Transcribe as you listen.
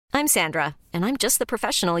I'm Sandra, and I'm just the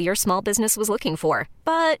professional your small business was looking for.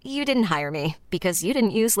 But you didn't hire me because you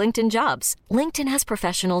didn't use LinkedIn Jobs. LinkedIn has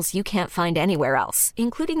professionals you can't find anywhere else,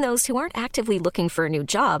 including those who aren't actively looking for a new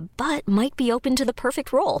job, but might be open to the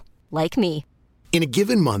perfect role, like me. In a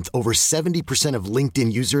given month, over 70% of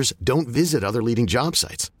LinkedIn users don't visit other leading job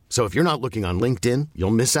sites. So if you're not looking on LinkedIn,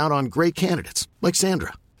 you'll miss out on great candidates like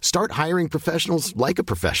Sandra. Start hiring professionals like a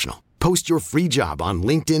professional. Post your free job on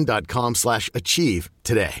linkedin.com/achieve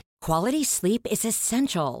today. Quality sleep is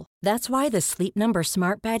essential. That's why the Sleep Number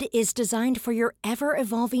Smart Bed is designed for your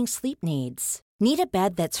ever-evolving sleep needs. Need a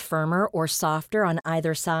bed that's firmer or softer on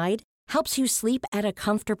either side? Helps you sleep at a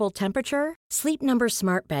comfortable temperature? Sleep Number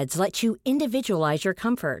Smart Beds let you individualize your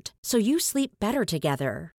comfort, so you sleep better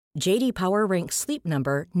together. J.D. Power ranks Sleep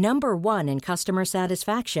Number number 1 in customer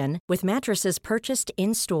satisfaction with mattresses purchased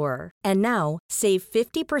in-store. And now, save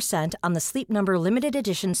 50% on the Sleep Number Limited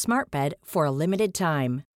Edition Smart Bed for a limited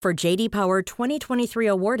time. For J.D. Power 2023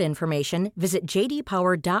 award information, visit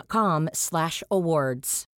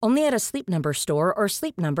jdpower.com/awards. Only at a Sleep Number store or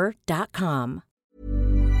sleepnumber.com.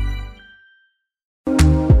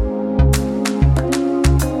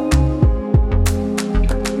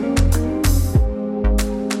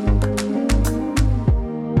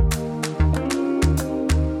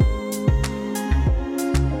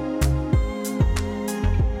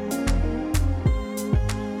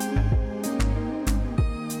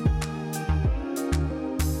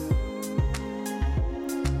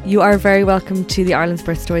 You are very welcome to the Ireland's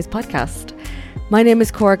Birth Stories podcast. My name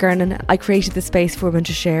is Cora Gernan. I created the space for women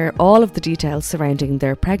to share all of the details surrounding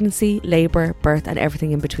their pregnancy, labour, birth and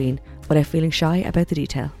everything in between, without feeling shy about the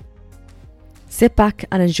detail. Sit back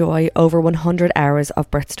and enjoy over 100 hours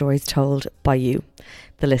of birth stories told by you,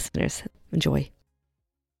 the listeners. Enjoy.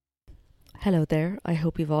 Hello there. I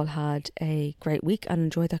hope you've all had a great week and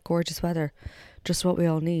enjoyed that gorgeous weather. Just what we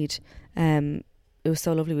all need. It was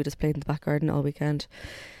so lovely. We just played in the back garden all weekend.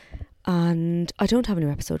 And I don't have a new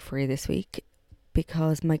episode for you this week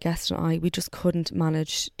because my guest and I, we just couldn't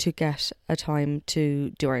manage to get a time to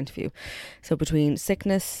do our interview. So between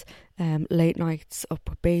sickness, late nights up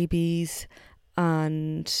with babies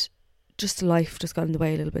and just life just got in the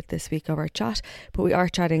way a little bit this week of our chat. But we are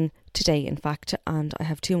chatting today, in fact, and I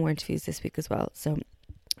have 2 more interviews this week as well. So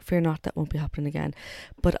fear not, that won't be happening again.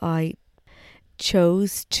 But I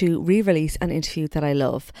chose to re-release an interview that I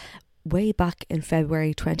love. Way back in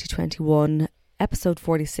February 2021, episode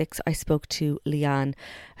 46, I spoke to Leanne,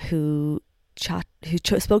 who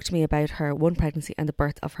spoke to me about her 1 pregnancy and the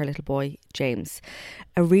birth of her little boy, James.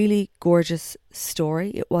 A really gorgeous story.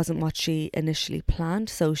 It wasn't what she initially planned,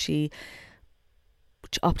 so she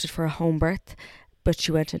opted for a home birth, but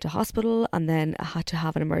she went into hospital and then had to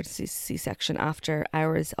have an emergency C-section after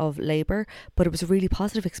hours of labour, but it was a really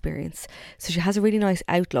positive experience. So she has a really nice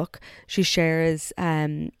outlook. She shares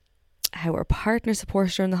how her partner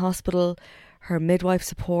supported her in the hospital, her midwife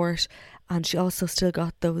support, and she also still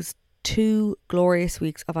got those 2 glorious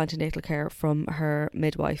weeks of antenatal care from her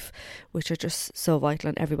midwife, which are just so vital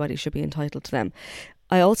and everybody should be entitled to them.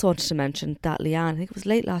 I also wanted to mention that Leanne, I think it was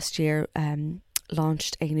late last year,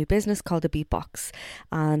 launched a new business called the Beat Box,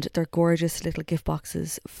 and they're gorgeous little gift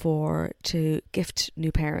boxes to gift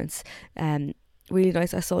new parents. Really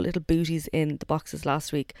nice. I saw little booties in the boxes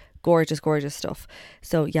last week. Gorgeous stuff.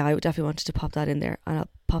 So yeah, I definitely wanted to pop that in there, and I'll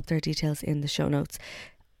pop their details in the show notes.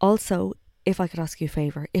 Also, if I could ask you a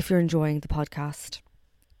favour, if you're enjoying the podcast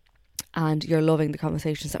and you're loving the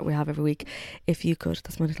conversations that we have every week, if you could,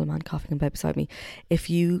 that's my little man coughing in bed beside me, if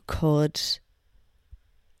you could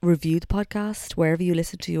review the podcast wherever you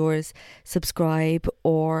listen to yours, subscribe,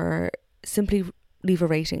 or simply leave a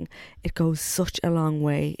rating. It goes such a long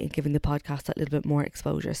way in giving the podcast that little bit more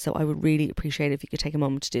exposure, so I would really appreciate it if you could take a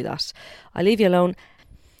moment to do that. I'll leave you alone.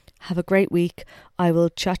 Have a great week. I will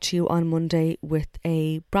chat to you on Monday with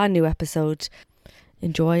a brand new episode.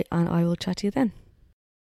 Enjoy, and I will chat to you then.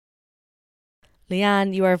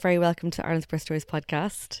 Leanne, you are very welcome to Ireland's Birth Stories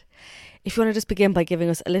podcast. If you want to just begin by giving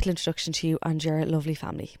us a little introduction to you and your lovely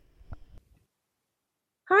family.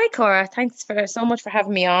 Hi Cora, thanks so much for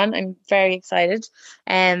having me on. I'm very excited.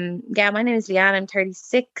 My name is Leanne. I'm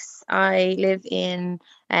 36. I live in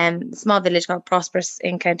a small village called Prosperous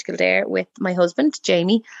in County Kildare with my husband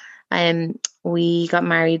Jamie. We got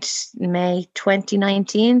married in May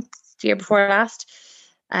 2019, the year before last.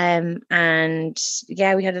 And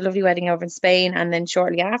yeah, we had a lovely wedding over in Spain, and then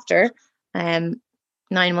shortly after, 9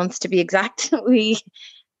 months to be exact, I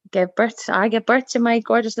gave birth to my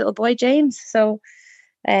gorgeous little boy James. So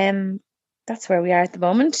that's where we are at the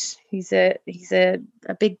moment. He's a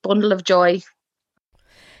big bundle of joy.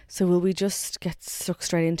 So will we just get stuck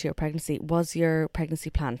straight into your pregnancy? Was your pregnancy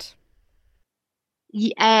planned?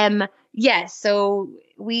 Yeah, so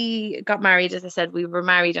we got married, as I said, we were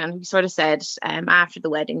married, and we sort of said after the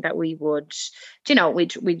wedding that we would,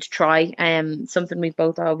 we'd try something we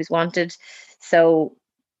both always wanted. So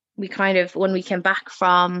we kind of, when we came back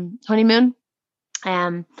from honeymoon,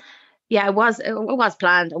 um yeah, it was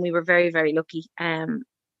planned, and we were very, very lucky,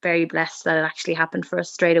 very blessed that it actually happened for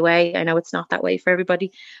us straight away. I know it's not that way for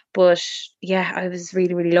everybody, but yeah, I was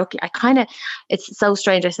really, really lucky. It's so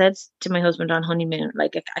strange. I said to my husband on honeymoon,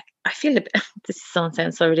 like, I feel a bit,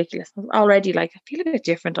 sounds so ridiculous already, like I feel a bit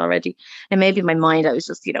different already. And maybe in my mind I was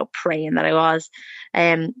just, praying that I was.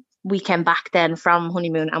 We came back then from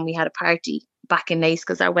honeymoon, and we had a party back in Nice,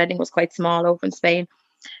 because our wedding was quite small over in Spain.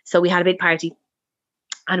 So we had a big party,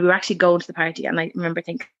 and we were actually going to the party, and I remember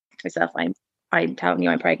thinking to myself, I'm telling you,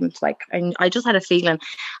 I'm pregnant. Like, I just had a feeling. And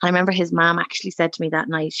I remember his mom actually said to me that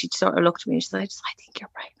night, she sort of looked at me and she said, I think you're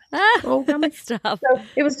pregnant. Oh, come on. Stop. So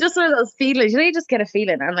it was just one of those feelings, you just get a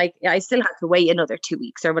feeling. And like, I still had to wait another 2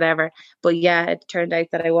 weeks or whatever. But yeah, it turned out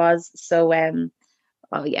that I was. So,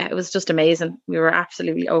 oh yeah, it was just amazing. We were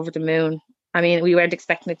absolutely over the moon. I mean, we weren't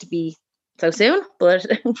expecting it to be so soon, but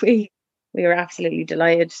we were absolutely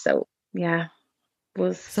delighted. So yeah,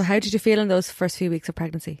 So how did you feel in those first few weeks of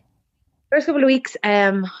pregnancy? First couple of weeks,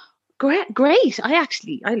 great.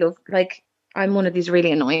 I love, like, I'm one of these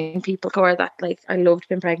really annoying people, Cora, that like I loved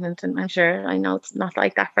being pregnant, and I'm sure, I know it's not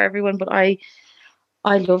like that for everyone, but I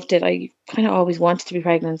loved it. I kind of always wanted to be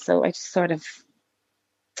pregnant, so I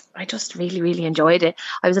just really, really enjoyed it.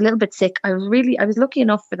 I was a little bit sick. I was lucky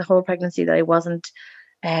enough for the whole pregnancy that I wasn't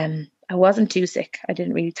too sick. I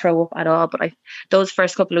didn't really throw up at all, but those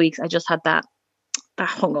first couple of weeks, I just had that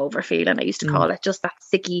hungover feeling, I used to call it, just that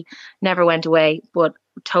sicky, never went away, but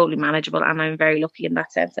totally manageable. And I'm very lucky in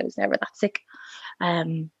that sense. I was never that sick.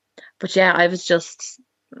 But yeah, I was just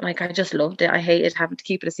like, I just loved it. I hated having to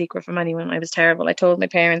keep it a secret from anyone. I was terrible. I told my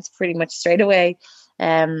parents pretty much straight away.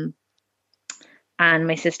 And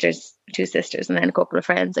my two sisters, and then a couple of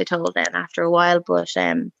friends I told then after a while. But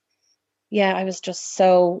yeah, I was just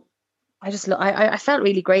so, I felt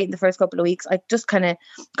really great in the first couple of weeks. I just kind of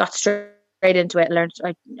got straight into it, learned,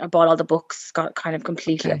 I bought all the books, got kind of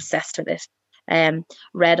completely obsessed with it,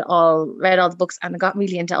 read all the books, and I got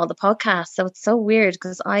really into all the podcasts. So it's so weird,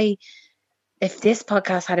 because if this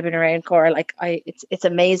podcast had been around, Cora, like it's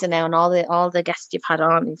amazing now, and all the guests you've had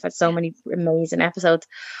on, you've had so many amazing episodes.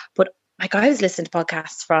 But like, I was listening to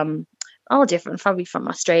podcasts from all different, probably from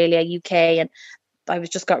Australia, UK, and I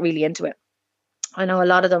just got really into it. I know a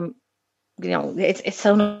lot of them, it's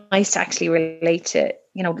so nice to actually relate to,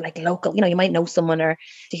 like local, you might know someone, or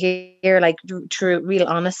to hear like true, real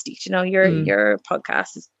honesty. Your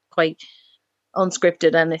podcast is quite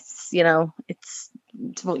unscripted, and it's,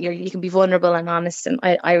 you can be vulnerable and honest, and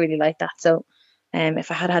I really like that. So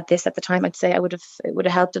if I had this at the time, I'd say it would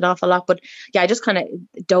have helped an awful lot. But yeah, I just kind of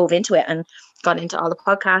dove into it and got into all the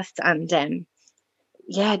podcasts, and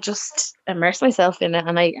yeah, just immersed myself in it,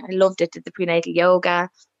 and I loved it. Did the prenatal yoga.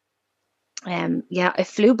 Yeah, it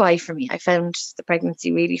flew by for me. I found the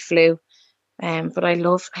pregnancy really flew. But I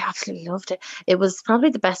absolutely loved it. It was probably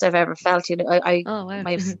the best I've ever felt. Oh, wow.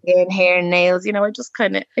 My skin, hair, and nails,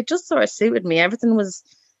 it just sort of suited me. Everything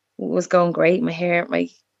was going great. My hair, I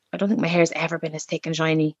don't think my hair's ever been as thick and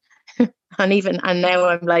shiny. and now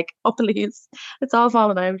I'm like, oh please, it's all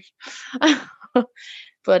falling out.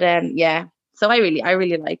 But yeah. So I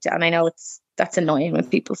really liked it. And I know that's annoying when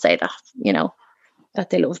people say that, that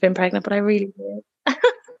they love being pregnant, but I really did.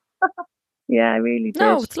 Yeah, I really did.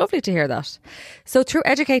 No, it's lovely to hear that. So through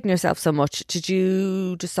educating yourself so much, did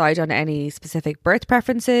you decide on any specific birth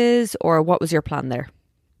preferences, or what was your plan there?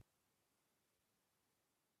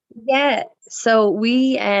 Yeah, so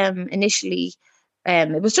we initially,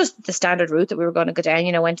 it was just the standard route that we were going to go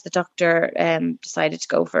down. Went to the doctor, decided to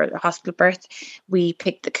go for a hospital birth. We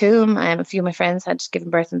picked the Coombe. A few of my friends had given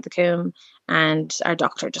birth in the Coombe, and our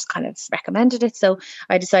doctor just kind of recommended it. So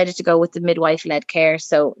I decided to go with the midwife-led care.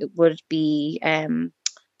 So it would be, some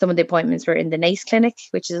of the appointments were in the Nace clinic,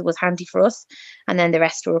 which was handy for us, and then the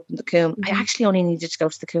rest were up in the Coombe. I actually only needed to go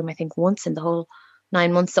to the Coombe, I think, once in the whole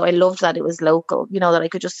 9 months. So I loved that it was local, that I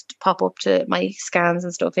could just pop up to my scans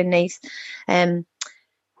and stuff in Nace.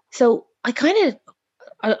 So I kind of,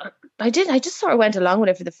 I just sort of went along with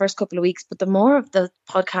it for the first couple of weeks, but the more of the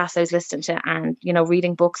podcasts I was listening to, and,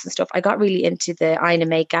 reading books and stuff, I got really into the Ina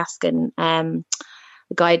May Gaskin, The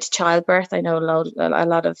Guide to Childbirth. I know a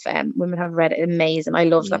lot of women have read it. Amazing. I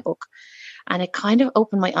love that book. And it kind of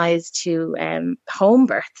opened my eyes to home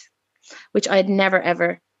birth, which I'd never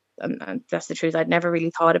ever, and that's the truth, I'd never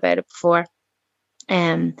really thought about it before.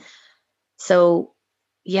 So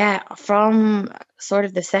yeah, from sort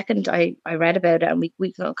of the second I read about it, and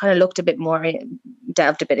we kind of looked a bit more,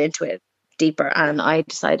 delved a bit into it deeper, and I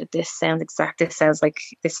decided this sounds like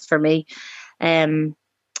this is for me. Um,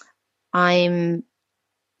 I'm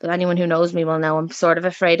anyone who knows me will know I'm sort of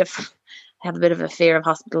afraid of. I have a bit of a fear of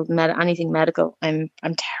hospital, anything medical. I'm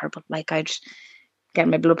terrible. Like I'd get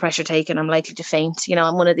my blood pressure taken, I'm likely to faint. You know,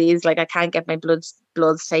 I'm one of these, like I can't get my bloods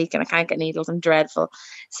taken, I can't get needles, I'm dreadful.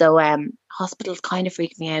 So hospitals kind of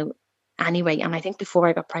freak me out anyway. And I think before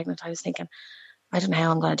I got pregnant, I was thinking, I don't know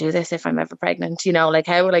how I'm going to do this if I'm ever pregnant, you know, like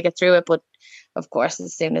how will I get through it? But of course,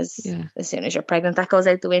 as soon as you're pregnant, that goes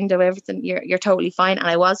out the window, everything, you're totally fine. And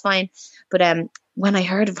I was fine. But when I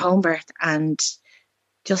heard of home birth and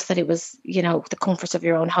just that it was, you know, the comforts of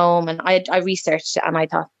your own home, and I researched it and I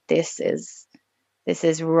thought this is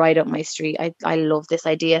right up my street. I love this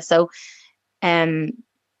idea. So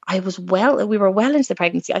we were well into the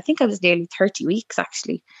pregnancy. I think I was nearly 30 weeks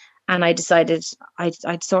actually. And I decided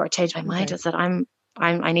I'd sort of changed my mind. I said,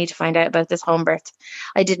 I need to find out about this home birth.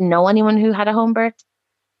 I didn't know anyone who had a home birth.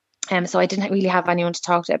 So I didn't really have anyone to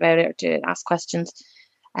talk to about it or to ask questions.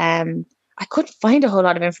 I couldn't find a whole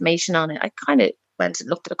lot of information on it. I kind of went and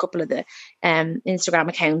looked at a couple of the Instagram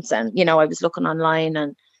accounts, and, you know, I was looking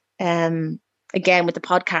online and again with the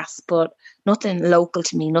podcast, but nothing local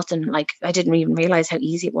to me, nothing like, I didn't even realize how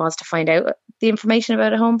easy it was to find out the information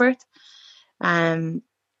about a home birth.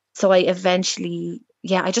 So I eventually,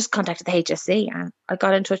 I just contacted the HSE and I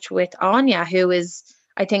got in touch with Anya, who is,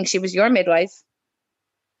 I think she was your midwife.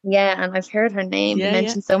 Yeah, and I've heard her name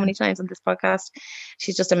mentioned so many times on this podcast.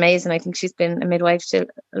 She's just amazing. I think she's been a midwife to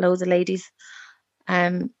loads of ladies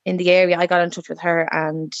in the area. I got in touch with her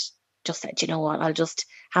and just said, you know what, I'll just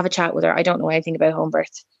have a chat with her. I don't know anything about home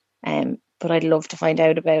birth, but I'd love to find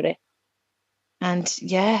out about it. And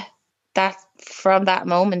that from that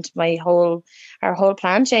moment, our whole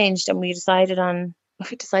plan changed, and we decided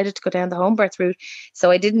to go down the home birth route. So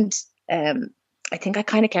I didn't. I think I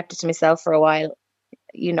kind of kept it to myself for a while.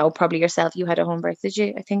 You know, probably yourself. You had a home birth, did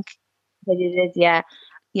you? I think that you did. Yeah.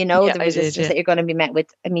 You know, the resistance that you're going to be met with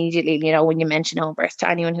immediately. You know, when you mention home birth to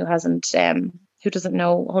anyone who doesn't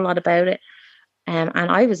know a whole lot about it. And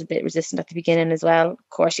I was a bit resistant at the beginning as well. Of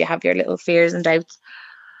course, you have your little fears and doubts.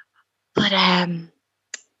 But I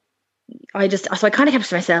kind of kept it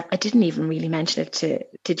to myself. I didn't even really mention it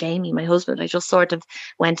to Jamie, my husband. I just sort of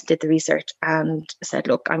went and did the research and said,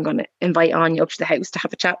 look, I'm going to invite Anya up to the house to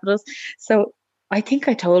have a chat with us. So I think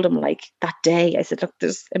I told him like that day, I said, look,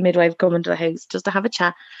 there's a midwife coming to the house just to have a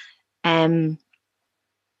chat, hear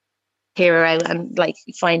her out and like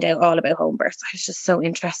find out all about home birth. I was just so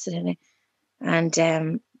interested in it. And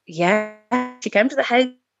she came to the house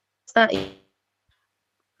that evening,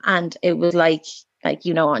 and it was like,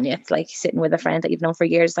 you know, Anya, it's like sitting with a friend that you've known for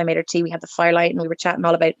years. I made her tea, we had the firelight, and we were chatting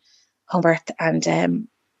all about home birth. And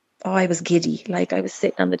I was giddy. Like I was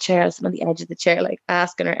sitting on the chair, I was on the edge of the chair, like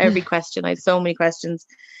asking her every question. I had so many questions.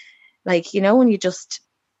 Like, you know, when you just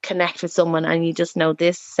connect with someone and you just know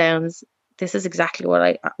this is exactly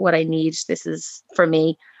what I need. This is for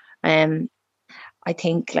me. I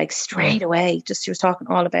think like straight away, just she was talking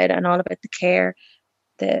all about it and all about the care.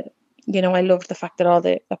 You know, I loved the fact that all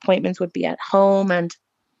the appointments would be at home, and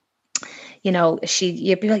you know,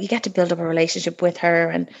 you get to build up a relationship with her,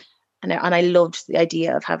 and I loved the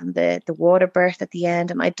idea of having the water birth at the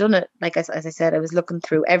end. And I'd done it, like as I said, I was looking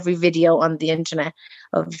through every video on the internet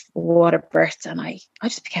of water births, and I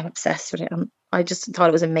just became obsessed with it. And I just thought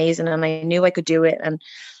it was amazing, and I knew I could do it. And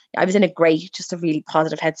I was in a really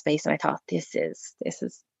positive headspace, and I thought this is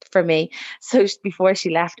for me. So before she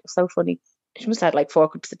left, it was so funny. She must have had like 4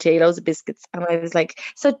 cups of tea, loads of biscuits, and I was like,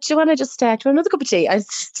 "So do you want to just do another cup of tea?" I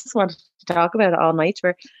just wanted to talk about it all night to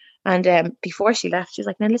her. And before she left, she was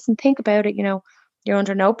like, "Now listen, think about it. You know, you're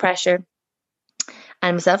under no pressure."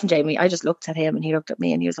 And myself and Jamie, I just looked at him, and he looked at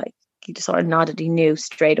me, and he was like, he just sort of nodded. He knew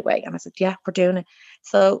straight away, and I said, "Yeah, we're doing it."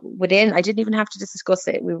 So I didn't even have to discuss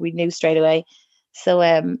it. We knew straight away. So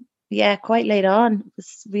quite late on,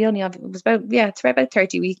 it's about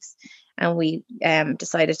 30 weeks, and we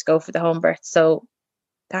decided to go for the home birth. So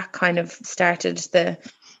that kind of started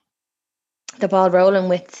the ball rolling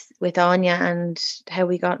with Anya, and how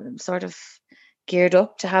we got sort of geared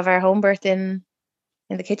up to have our home birth in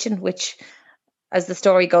the kitchen, which, as the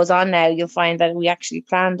story goes on now, you'll find that we actually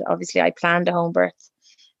obviously I planned a home birth,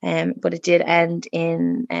 but it did end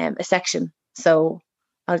in a section. So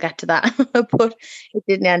I'll get to that. But it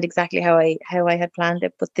didn't end exactly how I had planned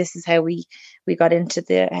it. But this is how we got into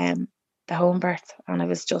the home birth, and I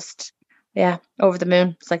was just yeah, over the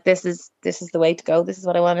moon. It's like, this is the way to go. This is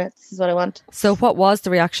what I want. This is what I want. So what was the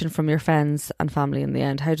reaction from your friends and family in the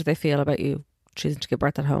end? How did they feel about you choosing to give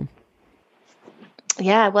birth at home?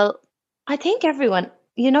 Yeah, well, I think everyone,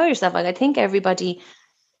 you know yourself, like I think everybody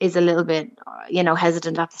is a little bit,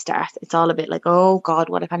 hesitant at the start. It's all a bit like, oh God,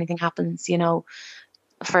 what if anything happens?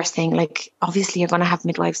 First thing, like obviously you're going to have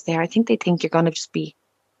midwives there. I think they think you're going to just be,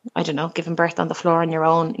 I don't know, giving birth on the floor on your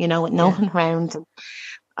own, with no one around.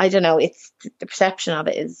 I don't know. It's the perception of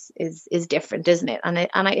it is different, isn't it? And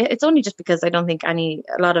it's only just because I don't think a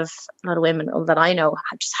lot of women that I know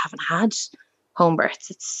just haven't had home births.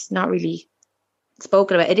 It's not really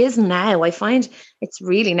spoken about. It is now. I find it's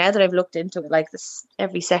really, now that I've looked into it like this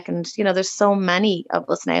every second, there's so many of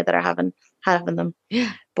us now that are having them.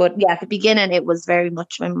 Yeah. But yeah, at the beginning it was very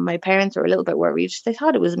much, my parents were a little bit worried. They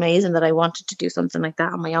thought it was amazing that I wanted to do something like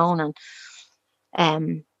that on my own.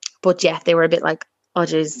 And but yeah, they were a bit like, oh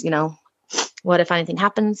geez, what if anything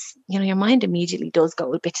happens? Your mind immediately does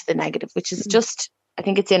go a bit to the negative, which is just, I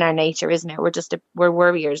think it's in our nature, isn't it? We're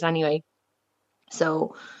worriers anyway.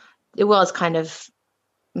 So it was kind of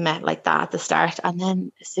met like that at the start. And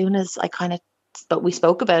then as soon as we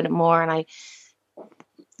spoke about it more, and I,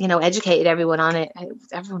 educated everyone on it,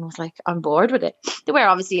 everyone was like on board with it. They were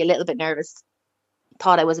obviously a little bit nervous,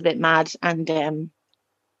 thought I was a bit mad. And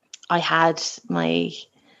I had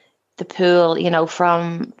the pool,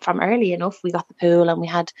 from early enough. We got the pool,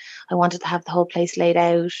 and I wanted to have the whole place laid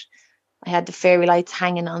out. I had the fairy lights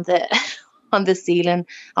hanging on the on the ceiling,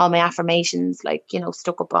 all my affirmations,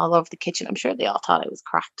 stuck up all over the kitchen. I'm sure they all thought I was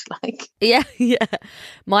cracked. Yeah.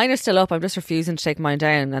 Mine are still up. I'm just refusing to take mine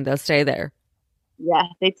down, and they'll stay there. Yeah,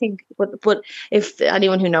 they think, but if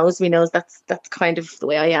anyone who knows me knows that's kind of the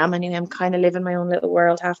way I am. Anyway, I'm kind of living my own little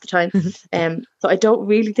world half the time. So I don't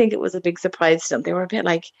really think it was a big surprise to them. They were a bit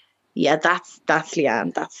like, yeah, that's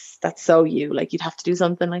Leanne. That's so you. Like, you'd have to do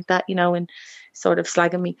something like that, and sort of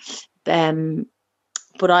slagging me. But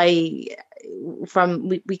we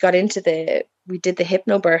got into we did the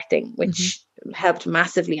hypnobirthing, which helped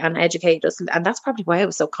massively and educated us. And that's probably why I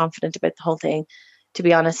was so confident about the whole thing, to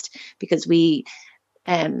be honest, because I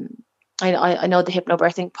know the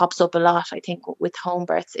hypnobirthing pops up a lot, I think, with home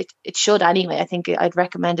births. It should anyway. I think I'd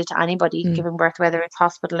recommend it to anybody giving birth, whether it's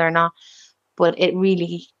hospital or not. But it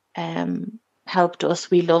really helped us.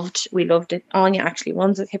 We loved it. Anya actually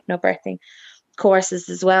runs a hypnobirthing courses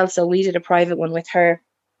as well, so we did a private one with her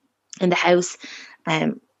in the house,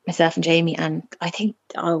 myself and Jamie, and I think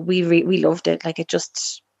we loved it. Like, it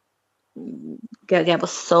just gave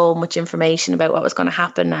us so much information about what was going to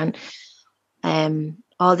happen, and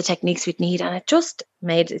all the techniques we'd need, and it just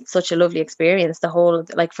made it such a lovely experience, the whole,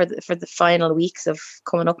 like, for the final weeks of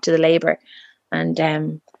coming up to the labour. And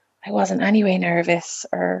I wasn't anyway nervous,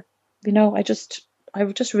 or I just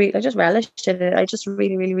relished it. I just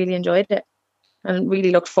really, really, really enjoyed it and really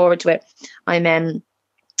looked forward to it.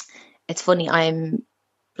 It's funny, I'm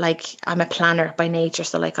a planner by nature,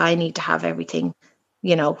 so I need to have everything,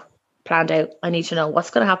 planned out. I need to know what's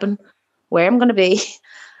going to happen, where I'm going to be.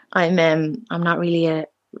 I'm not really a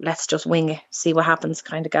let's just wing it, see what happens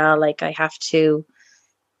kind of gal. I have to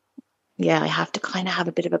kind of have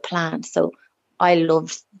a bit of a plan. So I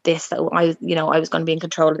loved this, that I was going to be in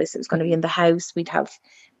control of this. It was going to be in the house.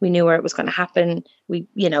 We knew where it was going to happen.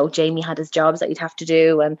 Jamie had his jobs that he'd have to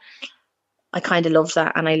do, and I kind of loved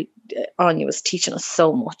that. And Anya was teaching us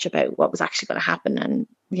so much about what was actually going to happen, and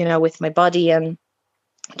with my body, and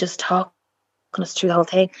just talking us through the whole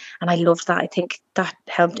thing. And I loved that. I think that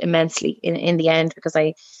helped immensely in the end, because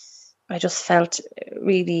I just felt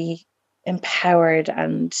really empowered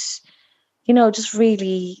and just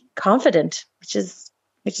really confident, which is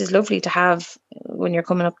lovely to have when you're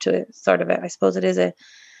coming up to it. Sort of I suppose it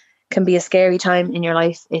can be a scary time in your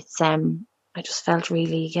life. It's I just felt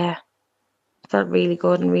really good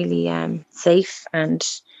and really safe and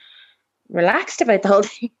relaxed about the whole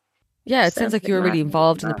thing. Yeah, it sounds like you were really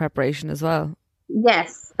involved in the preparation as well.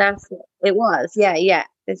 Yes, it was. Yeah.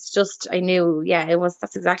 It's just, I knew,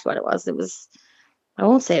 that's exactly what it was. It was, I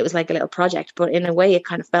won't say it was like a little project, but in a way it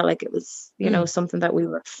kind of felt like it was, something that we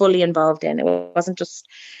were fully involved in. It wasn't just,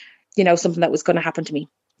 something that was going to happen to me.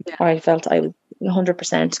 Yeah. I felt I was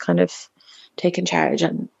 100% kind of taking charge,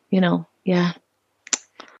 and, yeah.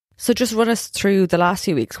 So just run us through the last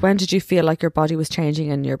few weeks. When did you feel like your body was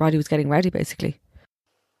changing and your body was getting ready, basically?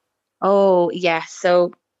 Oh, yeah.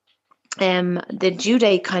 So the due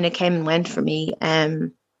date kind of came and went for me.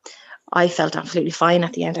 I felt absolutely fine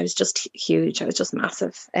at the end. I was just huge. I was just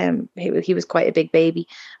massive. He was quite a big baby.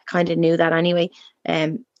 I kind of knew that anyway.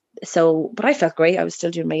 But I felt great. I was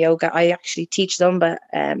still doing my yoga. I actually teach Zumba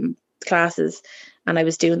classes And I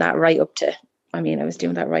was doing that right up to,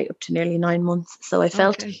 nearly 9 months. So I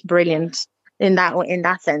felt brilliant in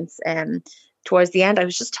that sense. Towards the end, I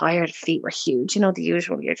was just tired. Feet were huge. You know, the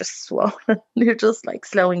usual, you're just swollen. You're just like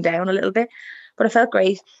slowing down a little bit. But I felt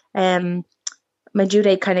great. My due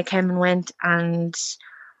date kind of came and went, and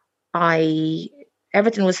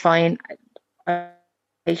everything was fine. I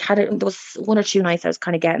had it. There was 1 or 2 nights I was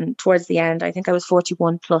kind of getting towards the end. I think I was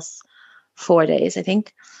 41 plus 4 days, I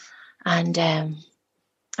think. And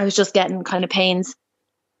I was just getting kind of pains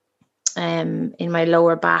in my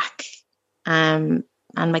lower back and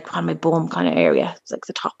on my bum kind of area. It's like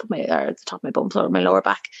the top of my bum, sort of my lower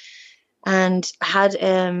back. And I had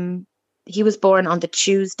he was born on the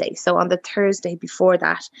Tuesday. So on the Thursday before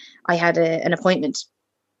that, I had an appointment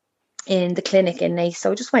in the clinic in Naas.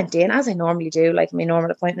 So I just went in as I normally do, like my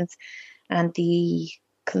normal appointments. And the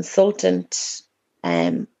consultant,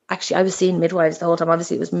 actually I was seeing midwives the whole time.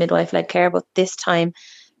 Obviously it was midwife-led care, but this time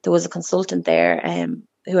there was a consultant there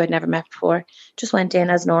who I'd never met before. Just went in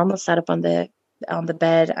as normal, sat up on the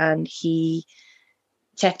bed, and he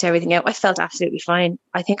checked everything out. I felt absolutely fine.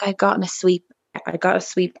 I think I got a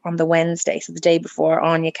sweep on the Wednesday, so the day before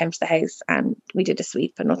Anya came to the house, and we did a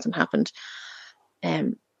sweep and nothing happened.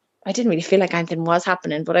 I didn't really feel like anything was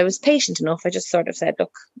happening, but I was patient enough. I just sort of said,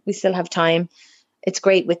 look, we still have time. It's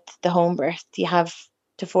great with the home birth. You have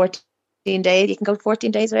to 14 days. You can go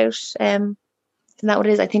 14 days without, isn't that what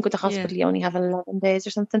it is? I think with the hospital, you only have 11 days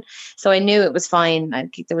or something. So I knew it was fine.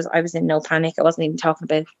 I was in no panic. I wasn't even talking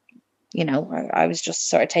about, I was just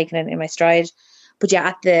sort of taking it in my stride. But yeah,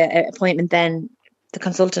 at the appointment then, the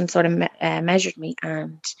consultant sort of measured me,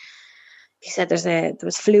 and he said there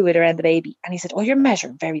was fluid around the baby, and he said, "Oh, you're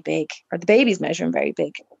measuring very big, or the baby's measuring very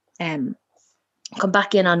big. Come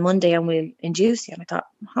back in on Monday and we'll induce you." And I thought,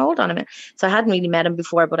 hold on a minute. So I hadn't really met him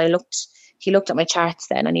before, but he looked at my charts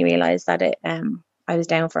then, and he realised that I was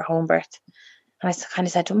down for home birth. And I kind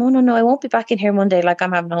of said to him, "Oh no, I won't be back in here Monday like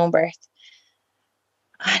I'm having a home birth."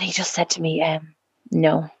 And he just said to me,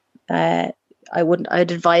 "No, I wouldn't.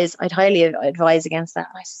 I'd highly advise against that."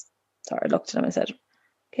 And I sort of looked at him and said,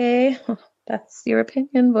 "Okay, that's your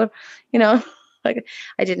opinion, but like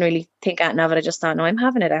I didn't really think anything of it. I just thought, no, I'm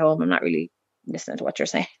having it at home. I'm not really listening to what you're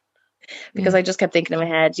saying." Because I just kept thinking in my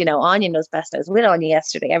head, Anya knows best. I was with Anya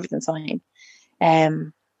yesterday. Everything's fine.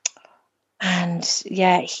 And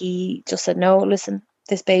yeah, he just said, "No, listen,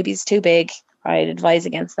 this baby's too big. I'd advise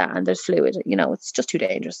against that. And there's fluid, it's just too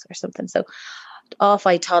dangerous or something." So off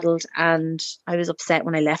I toddled, and I was upset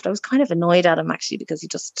when I left. I was kind of annoyed at him actually, because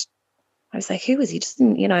I was like, who is he? Just,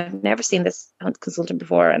 I've never seen this consultant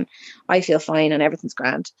before, and I feel fine and everything's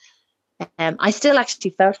grand. I still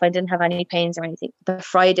actually felt fine, didn't have any pains or anything. The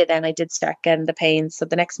Friday then I did start getting the pains. So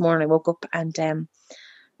the next morning I woke up, and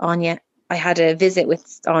Anya, I had a visit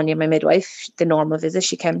with Anya, my midwife, the normal visit.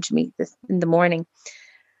 She came to me in the morning,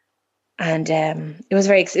 and it was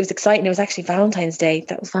exciting. It was actually Valentine's Day.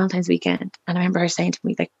 That was Valentine's weekend. And I remember her saying to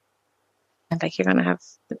me, you're going to have,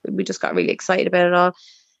 we just got really excited about it all.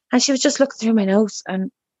 And she was just looking through my notes,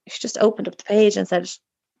 and she just opened up the page and said,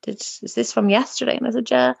 "Is this from yesterday?" And I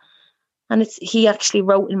said, "Yeah." And he actually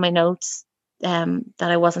wrote in my notes that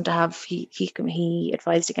I wasn't to have. He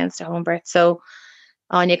advised against a home birth. So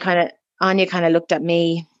Anya kind of looked at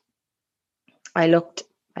me. I looked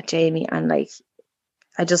at Jamie, and I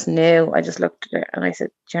just knew. I just looked at her, and I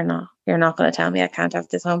said, "You're not going to tell me I can't have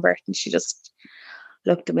this home birth." And she just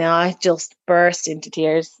looked at me, and I just burst into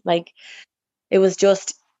tears. It was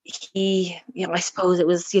just. I suppose it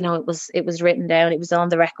was, it was written down. It was on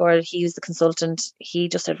the record. He was the consultant. He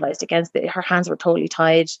just advised against it. Her hands were totally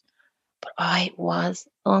tied, but I was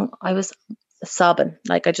sobbing.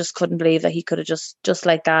 I just couldn't believe that he could have just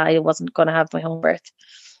like that. I wasn't going to have my home birth.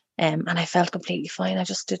 And I felt completely fine. I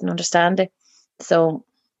just didn't understand it. So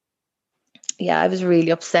yeah, I was really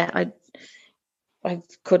upset. I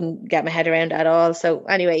couldn't get my head around it at all. So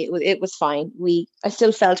anyway, it was fine. I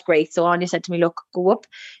still felt great. So Anya said to me, "Look, go up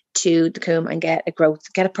to the Coombe and get a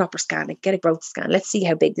proper scan, get a growth scan. Let's see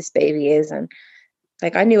how big this baby is." And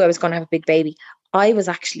I knew I was going to have a big baby. I was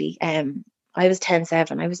actually, I was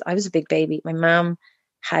 10'7". I was a big baby. My mom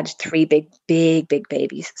had 3 big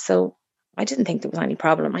babies. So I didn't think there was any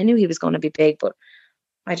problem. I knew he was going to be big, but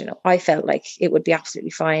I don't know. I felt like it would be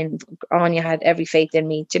absolutely fine. Anya had every faith in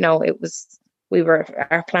me.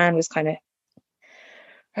 Our plan was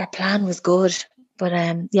good. But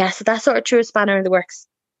so that sort of threw a spanner in the works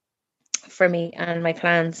for me and my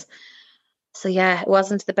plans. So yeah, it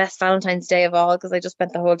wasn't the best Valentine's Day of all, because I just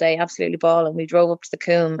spent the whole day absolutely bawling. We drove up to the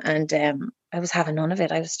Coombe, and I was having none of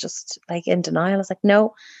it. I was just in denial. I was like,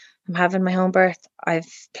 no, I'm having my home birth. I've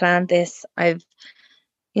planned this. I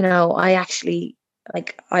actually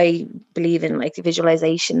like I believe in like the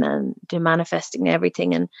visualization and the manifesting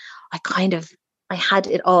everything. And I had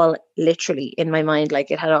it all literally in my mind,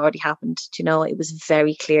 like it had already happened. You know, it was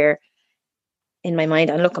very clear in my mind.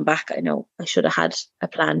 And looking back, I know I should have had a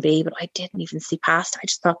plan B, but I didn't even see past. I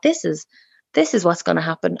just thought this is what's going to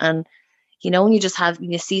happen. And you know, when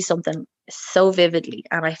you see something so vividly,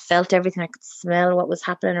 and I felt everything. I could smell what was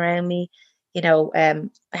happening around me. You know, I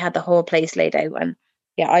had the whole place laid out, and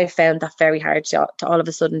yeah, I found that very hard to all of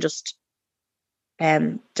a sudden just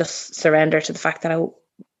surrender to the fact that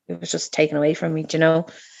it was just taken away from me. You know,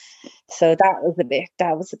 so that was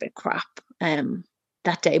a bit crap.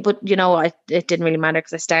 That day, but you know, it didn't really matter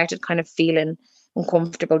because I started kind of feeling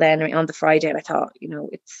uncomfortable then on the Friday, and I thought, you know,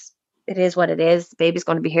 it is what it is. The baby's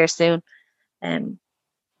going to be here soon.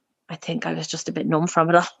 I think I was just a bit numb from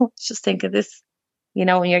it all. Just think of this, you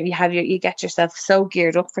know, when you get yourself so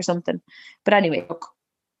geared up for something. But anyway, look,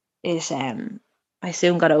 I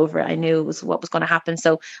soon got over it. I knew it was what was going to happen,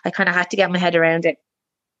 so I kind of had to get my head around it.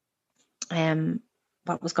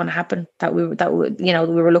 What was going to happen? We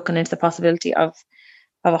were looking into the possibility of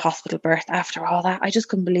a hospital birth after all that. I just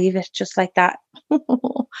couldn't believe it, just like that.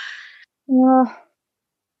 Yeah.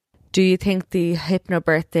 Do you think the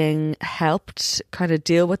hypnobirthing helped kind of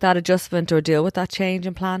deal with that adjustment or deal with that change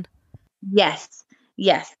in plan? Yes,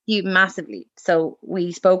 you massively. So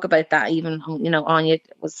we spoke about that. Even, you know, Anya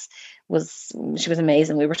was she was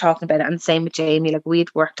amazing. We were talking about it, and same with Jamie. Like,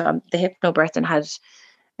 we'd worked on the hypnobirthing. Had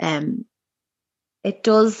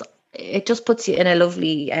it just puts you in a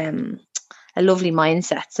lovely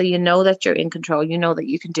mindset. So you know that you're in control. You know that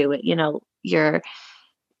you can do it. You know,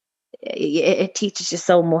 it teaches you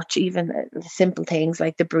so much, even the simple things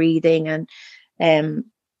like the breathing and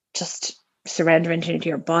just surrendering into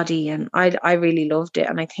your body. And I really loved it.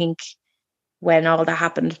 And I think when all that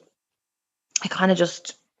happened, I kind of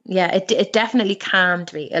just, it definitely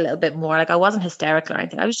calmed me a little bit more. Like, I wasn't hysterical or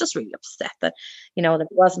anything. I was just really upset that, you know, that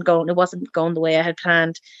it wasn't going the way I had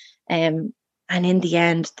planned. And in the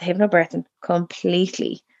end, the hypnobirthing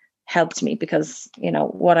completely helped me, because, you know,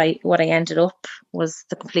 what I ended up was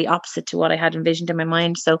the complete opposite to what I had envisioned in my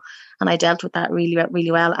mind. So, and I dealt with that really,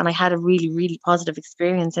 really well, and I had a really, really positive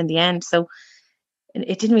experience in the end. So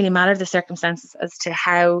it didn't really matter the circumstances as to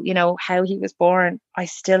how he was born. I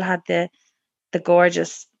still had the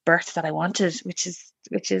gorgeous birth that I wanted, which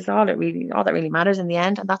is all that really matters in the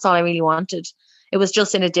end. And that's all I really wanted. It was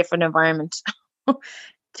just in a different environment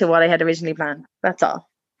to what I had originally planned. That's all.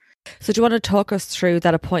 So do you want to talk us through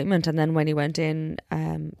that appointment and then when you went in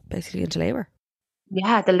basically into labour?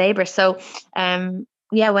 Yeah, the labour. So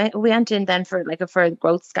we went in then for a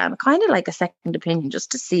growth scan, kind of like a second opinion,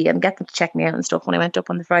 just to see and get them to check me out and stuff when I went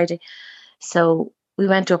up on the Friday. So we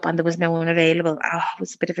went up and there was no one available. It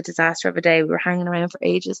was a bit of a disaster of a day. We were hanging around for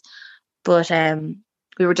ages, but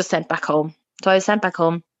we were just sent back home. So I was sent back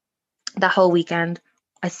home that whole weekend.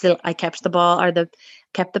 I kept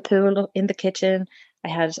kept the pool in the kitchen. I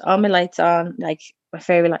had all my lights on, like my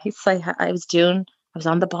fairy lights. I was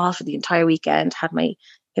on the ball for the entire weekend, had my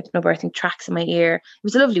hypnobirthing tracks in my ear. It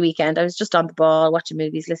was a lovely weekend. I was just on the ball, watching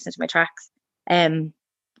movies, listening to my tracks. On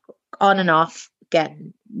and off,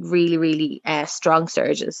 getting really, really strong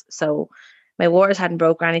surges. So my waters hadn't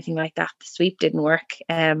broke or anything like that. The sweep didn't work.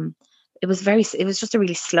 It was just a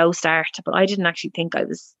really slow start, but I didn't actually think it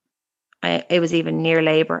was even near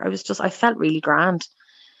labour. I felt really grand.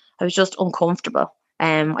 I was just uncomfortable.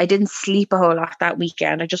 I didn't sleep a whole lot that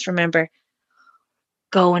weekend. I just remember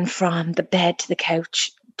going from the bed to the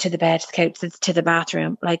couch, to the bed to the couch, to the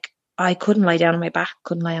bathroom. Like, I couldn't lie down on my back,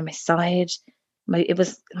 couldn't lie on my side. It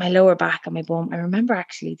was my lower back and my bum. I remember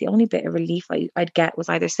actually the only bit of relief I'd get was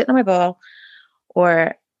either sitting on my ball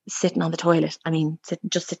or sitting on the toilet. I mean,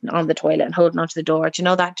 sitting on the toilet and holding onto the door. Do you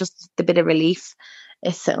know that? Just the bit of relief.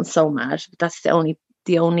 It sounds so mad, but that's the only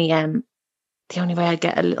way I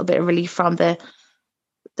get a little bit of relief from the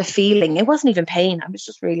feeling. It wasn't even pain. I was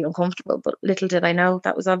just really uncomfortable, but little did I know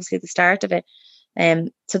that was obviously the start of it.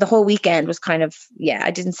 So the whole weekend was kind of, I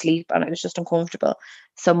didn't sleep and I was just uncomfortable.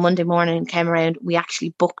 So Monday morning came around. We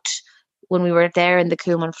actually booked, when we were there in the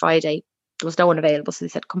Coombe on Friday, there was no one available. So they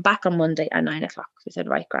said, come back on Monday at 9:00. We said,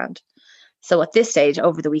 right, grand. So at this stage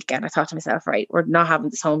over the weekend, I thought to myself, right, we're not having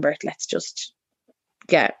this home birth. Let's just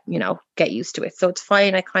get used to it. So it's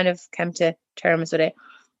fine. I kind of came to terms with it.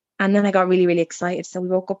 And then I got really, really excited. So we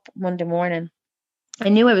woke up Monday morning. I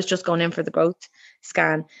knew I was just going in for the growth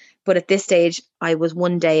scan. But at this stage, I was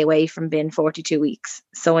one day away from being 42 weeks.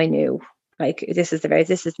 So I knew, like, this is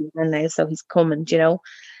the man now. So he's coming, you know.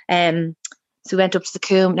 So we went up to the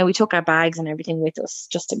Coombe. Now, we took our bags and everything with us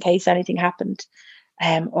just in case anything happened.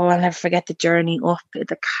 I'll never forget the journey up in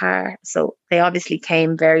the car. So they obviously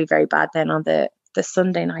came very, very bad then on the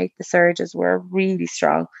Sunday night. The surges were really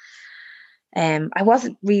strong. I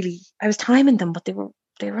was timing them, but they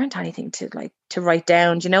weren't anything to write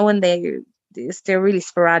down. Do you know, when they're really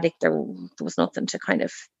sporadic. There was nothing to kind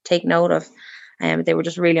of take note of. They were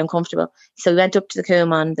just really uncomfortable. So we went up to the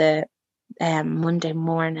Coombe on the Monday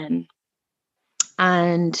morning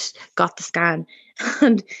and got the scan.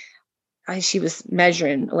 And she was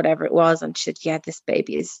measuring whatever it was, and she said, yeah, this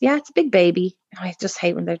baby it's a big baby. And I just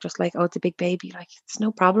hate when they're just like, oh, it's a big baby. Like, it's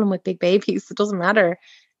no problem with big babies. It doesn't matter.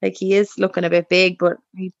 Like, he is looking a bit big, but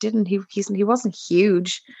he wasn't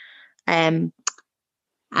huge. And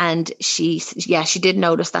she did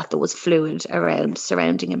notice that there was fluid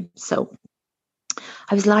surrounding him. So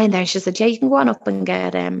I was lying there and she said, yeah, you can go on up and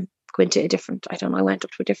get go into a different, I don't know, I went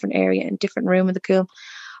up to a different area in a different room in the Coombe.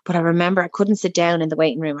 But I remember I couldn't sit down in the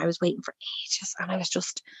waiting room. I was waiting for ages, and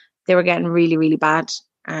they were getting really, really bad.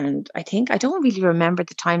 And I don't really remember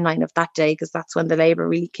the timeline of that day, because that's when the labour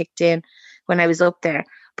really kicked in, when I was up there.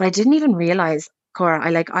 But I didn't even realise, Cora,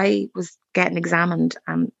 I was getting examined,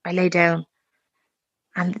 and I lay down,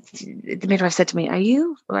 and the midwife said to me,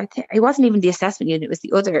 it wasn't even the assessment unit, it was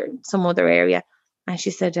some other area. And she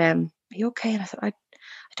said, are you okay? And I said, I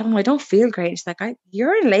don't know, I don't feel great. And she's like,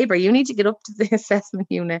 you're in labour, you need to get up to the assessment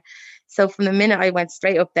unit. So from the minute I went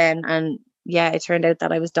straight up then, and yeah, it turned out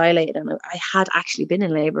that I was dilated, and I had actually been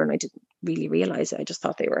in labour, and I didn't really realise it. I just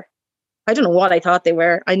thought they were, I don't know what I thought they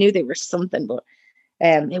were. I knew they were something, but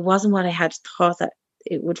it wasn't what I had thought that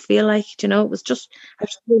it would feel like. You know, I was just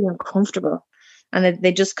really uncomfortable. And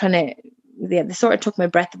they just kind of, they sort of took my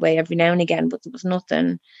breath away every now and again, but there was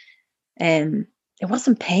nothing, it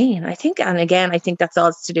wasn't pain, I think. And again, I think that's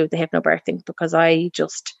all to do with the hypnobirthing, because I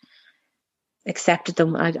just accepted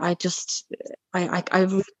them. I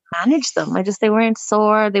managed them. They weren't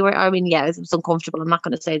sore. They were, it was uncomfortable. I'm not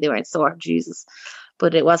going to say they weren't sore, Jesus,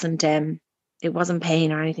 but it wasn't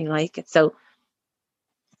pain or anything like it. So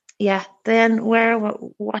yeah, then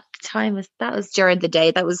what time was that? Was during the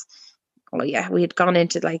day. That was, we had gone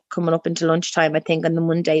into coming up into lunchtime, I think, on the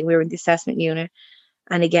Monday. We were in the assessment unit.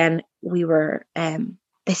 And again, we were,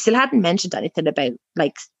 they still hadn't mentioned anything about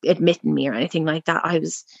admitting me or anything like that.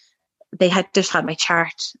 They had just had my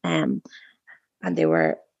chart, and they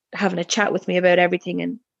were having a chat with me about everything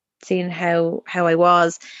and seeing how I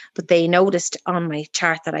was. But they noticed on my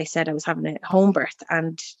chart that I said I was having a home birth,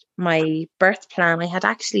 and my birth plan, I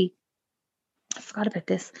forgot about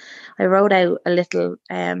this. I wrote out a little,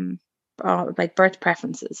 birth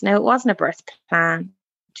preferences. Now, it wasn't a birth plan.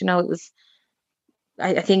 You know, it was,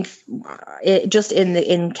 I think it just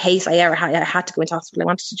in case I had to go into hospital, I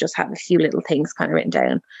wanted to just have a few little things kind of written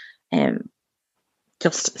down.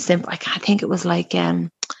 Just simple. I think it was I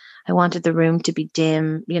wanted the room to be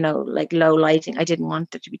dim, low lighting. I didn't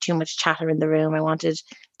want there to be too much chatter in the room. I wanted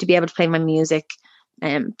to be able to play my music.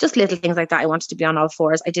 Just little things like that. I wanted to be on all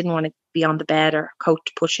fours. I didn't want to be on the bed or coat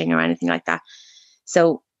pushing or anything like that.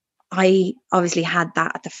 So I obviously had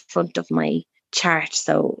that at the front of my chart.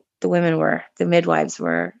 So the midwives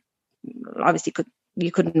were obviously,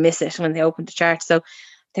 you couldn't miss it when they opened the chart. So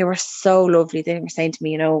they were so lovely. They were saying to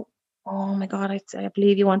me, oh my God, I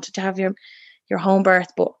believe you wanted to have your home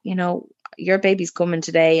birth, but your baby's coming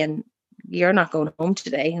today and you're not going home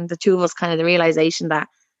today. And the two of us, kind of the realization that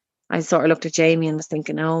I sort of looked at Jamie and was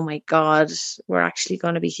thinking, oh my God, we're actually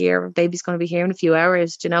going to be here. Our baby's going to be here in a few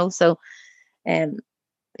hours, So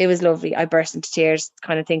it was lovely. I burst into tears,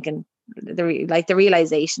 kind of thinking the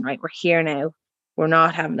realization, right? We're here now. We're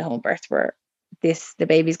not having a home birth. The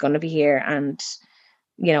baby's going to be here, and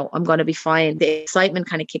I'm going to be fine. The excitement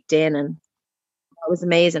kind of kicked in, and it was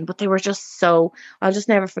amazing. But they were just so, I'll just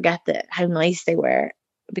never forget how nice they were,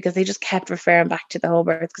 because they just kept referring back to the home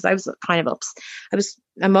birth, because I was kind of I was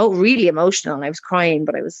really emotional, and I was crying,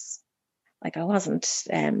 but I was I wasn't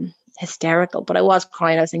hysterical, but I was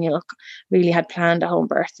crying. I was saying, look, really had planned a home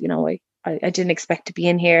birth. I didn't expect to be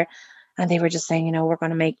in here. And they were just saying, we're going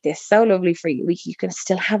to make this so lovely for you. You can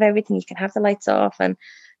still have everything. You can have the lights off, and,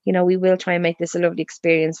 we will try and make this a lovely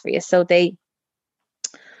experience for you. So they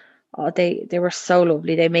were so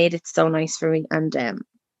lovely. They made it so nice for me. And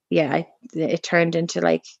it turned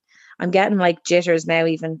into I'm getting jitters now,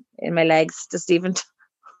 even in my legs, just even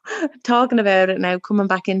talking about it now,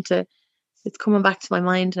 it's coming back to my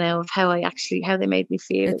mind now of how they made me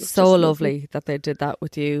feel. It's so lovely that they did that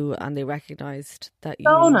with you, and they recognised that you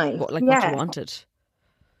nice. what you wanted.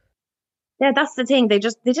 Yeah, that's the thing. They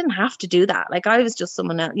didn't have to do that. I was just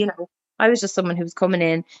someone else, I was just someone who was coming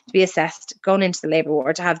in to be assessed, going into the labour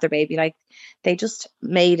ward to have their baby. They just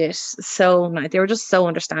made it so nice. They were just so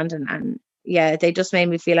understanding, and yeah, they just made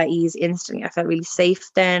me feel at ease instantly. I felt really safe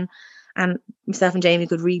then. And myself and Jamie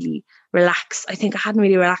could really relax. I think I hadn't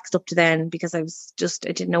really relaxed up to then because I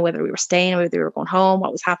didn't know whether we were staying or whether we were going home,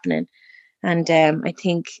 what was happening. And I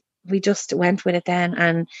think we just went with it then.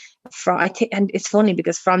 And and it's funny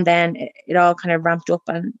because from then it all kind of ramped up,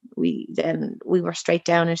 and we were straight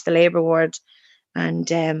down into the labour ward. And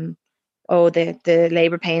the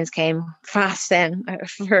labour pains came fast then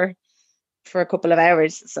for a couple of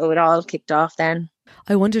hours. So it all kicked off then.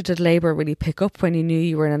 I wondered, did labour really pick up when you knew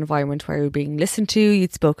you were in an environment where you were being listened to,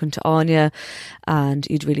 you'd spoken to Anya and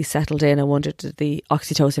you'd really settled in? I wondered, did the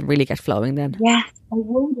oxytocin really get flowing then? Yes, I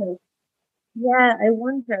wonder. Yeah, I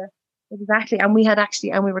wonder. Exactly. And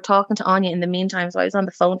we were talking to Anya in the meantime. So I was on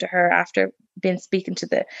the phone to her after being speaking to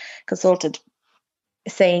the consultant,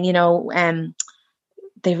 saying,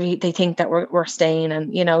 they think that we're staying.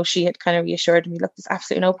 And, she had kind of reassured me, look, there's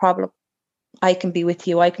absolutely no problem. I can be with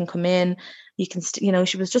you. I can come in. You can,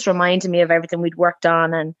 she was just reminding me of everything we'd worked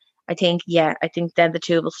on. And I think then the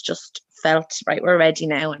two of us just felt, right, we're ready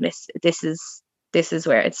now. And this is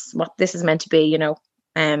where what this is meant to be,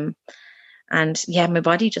 and yeah, my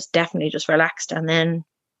body just definitely just relaxed. And then,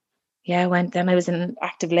 yeah, I was in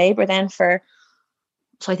active labour then so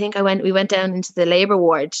I think we went down into the labour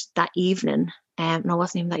ward that evening. No, it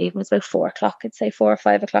wasn't even that evening. It was about 4 o'clock, I'd say 4 or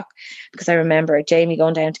 5 o'clock, because I remember Jamie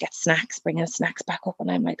going down to get snacks, bringing snacks back up,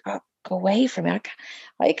 and I'm like, oh, go away from me.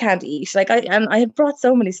 I can't eat. I had brought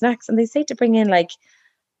so many snacks, and they say to bring in I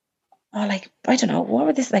don't know, what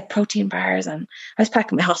were this, protein bars, and I was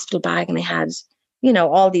packing my hospital bag, and I had,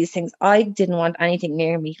 all these things. I didn't want anything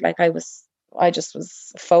near me. I just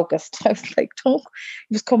was focused. I was like, don't,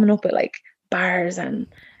 it was coming up with bars and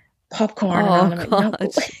popcorn. Oh, and I'm like, no,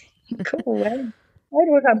 go away. I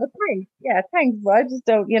don't know, but thanks. Yeah, thanks. But I just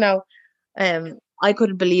don't, I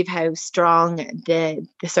couldn't believe how strong the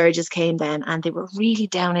surges came then, and they were really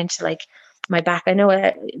down into my back. I know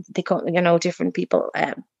they come, different people,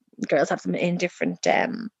 girls have them in different,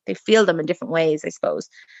 they feel them in different ways, I suppose.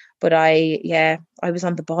 But I was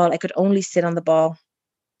on the ball. I could only sit on the ball.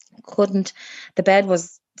 Couldn't. The bed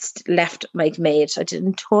was left made. I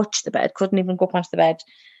didn't touch the bed. Couldn't even go up onto the bed.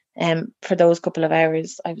 For those couple of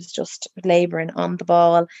hours, I was just labouring on the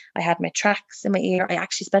ball. I had my tracks in my ear. I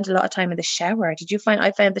actually spent a lot of time in the shower. I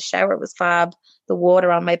found the shower was fab. The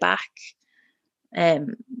water on my back.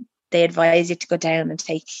 They advise you to go down and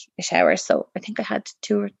take a shower. So I think I had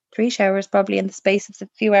 2 or 3 showers probably in the space of the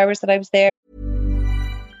few hours that I was there.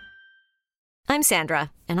 I'm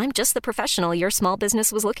Sandra, and I'm just the professional your small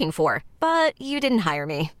business was looking for. But you didn't hire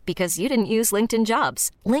me because you didn't use LinkedIn Jobs.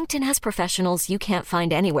 LinkedIn has professionals you can't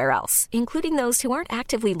find anywhere else, including those who aren't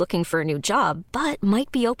actively looking for a new job, but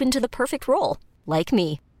might be open to the perfect role, like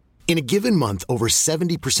me. In a given month, over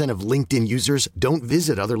 70% of LinkedIn users don't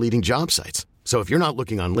visit other leading job sites. So if you're not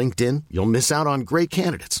looking on LinkedIn, you'll miss out on great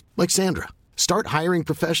candidates like Sandra. Start hiring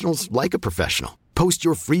professionals like a professional. Post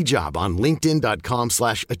your free job on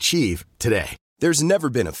linkedin.com/achieve today. There's never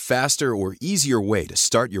been a faster or easier way to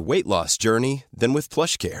start your weight loss journey than with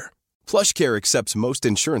PlushCare. PlushCare accepts most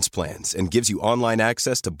insurance plans and gives you online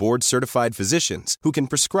access to board-certified physicians who can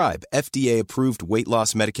prescribe FDA-approved weight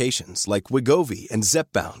loss medications like Wegovy and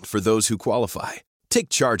Zepbound for those who qualify. Take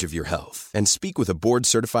charge of your health and speak with a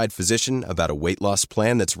board-certified physician about a weight loss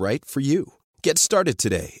plan that's right for you. Get started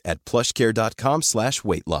today at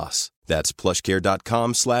plushcare.com/weightloss. That's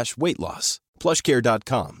plushcare.com/weightloss.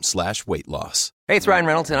 plushcare.com/weightloss. Hey, it's Ryan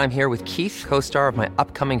Reynolds, and I'm here with Keith, co-star of my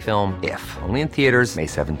upcoming film, If, only in theaters May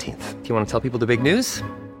 17th. Do you want to tell people the big news?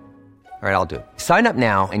 All right, I'll do it. Sign up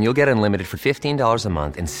now and you'll get unlimited for $15 a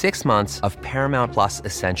month and 6 months of Paramount Plus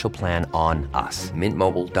Essential Plan on us.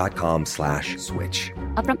 MintMobile.com/switch.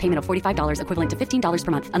 Upfront payment of $45 equivalent to $15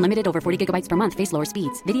 per month. Unlimited over 40 gigabytes per month. Face lower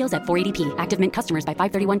speeds. Videos at 480p. Active Mint customers by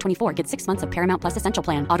 531.24 get 6 months of Paramount Plus Essential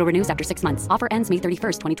Plan. Auto renews after 6 months. Offer ends May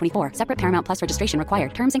 31st, 2024. Separate Paramount Plus registration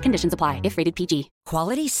required. Terms and conditions apply if rated PG.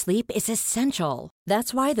 Quality sleep is essential.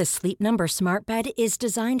 That's why the Sleep Number Smart Bed is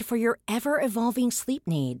designed for your ever-evolving sleep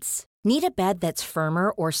needs. Need a bed that's firmer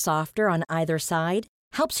or softer on either side?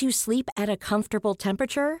 Helps you sleep at a comfortable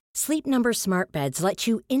temperature? Sleep Number Smart Beds let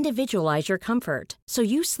you individualize your comfort, so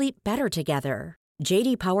you sleep better together.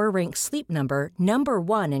 J.D. Power ranks Sleep Number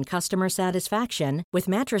 #1 in customer satisfaction with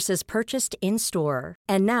mattresses purchased in-store.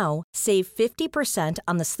 And now, save 50%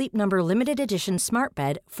 on the Sleep Number Limited Edition Smart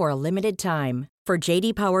Bed for a limited time. For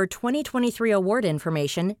J.D. Power 2023 award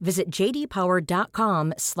information, visit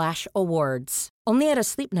jdpower.com/awards. Only at a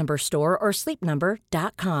Sleep Number store or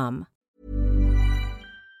sleepnumber.com.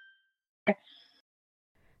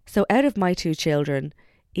 So out of my 2 children,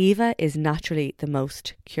 Eva is naturally the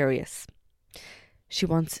most curious.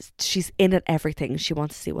 She's in at everything. She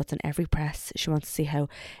wants to see what's in every press. She wants to see how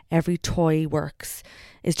every toy works.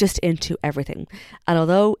 Is just into everything. And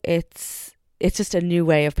although it's just a new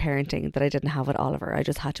way of parenting that I didn't have with Oliver, I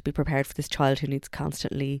just had to be prepared for this child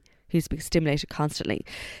who's being stimulated constantly.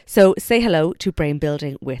 So say hello to Brain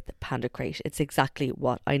Building with Panda Crate. It's exactly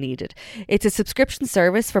what I needed. It's a subscription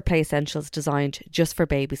service for play essentials designed just for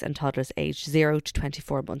babies and toddlers aged 0 to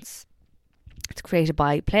 24 months. It's created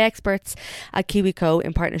by play experts at KiwiCo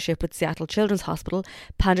in partnership with Seattle Children's Hospital.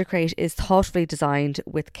 Panda Crate is thoughtfully designed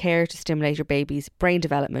with care to stimulate your baby's brain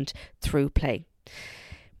development through play.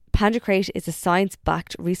 Panda Crate is a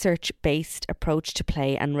science-backed, research-based approach to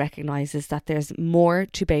play and recognises that there's more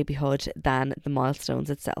to babyhood than the milestones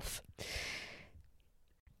itself.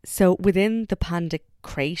 So within the Panda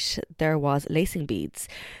Crate, there was lacing beads.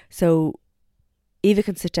 So Eva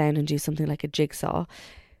can sit down and do something like a jigsaw,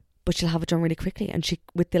 but she'll have it done really quickly. And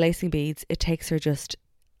with the lacing beads, it takes her just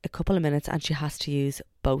a couple of minutes and she has to use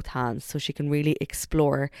both hands so she can really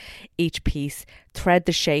explore each piece, thread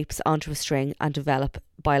the shapes onto a string and develop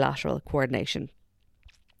bilateral coordination.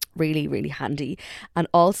 Really, really handy. And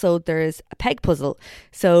also there's a peg puzzle.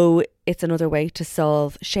 So it's another way to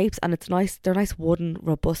solve shapes, and it's nice. They're nice wooden,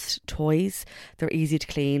 robust toys. They're easy to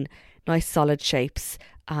clean, nice solid shapes.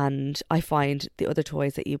 And I find the other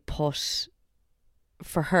toys that you put,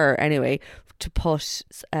 for her anyway, to put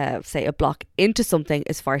say a block into something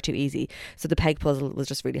is far too easy. So the peg puzzle was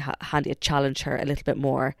just really handy. It challenged her a little bit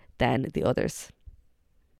more than the others.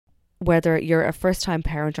 Whether you're a first-time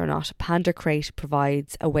parent or not, Panda Crate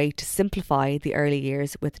provides a way to simplify the early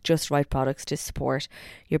years with just right products to support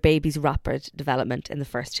your baby's rapid development in the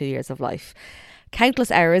first 2 years of life. Countless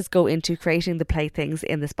hours go into creating the playthings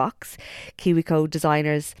in this box. KiwiCo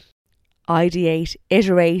designers ideate,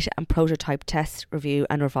 iterate and prototype, test, review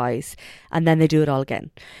and revise, and then they do it all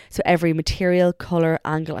again. So every material, colour,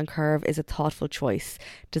 angle and curve is a thoughtful choice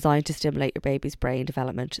designed to stimulate your baby's brain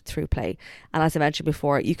development through play. And as I mentioned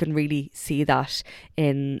before, you can really see that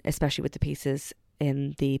especially with the pieces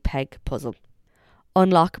in the peg puzzle.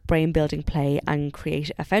 Unlock brain building play and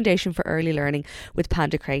create a foundation for early learning with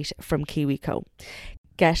Panda Crate from KiwiCo.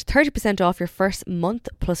 Get 30% off your first month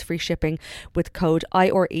plus free shipping with code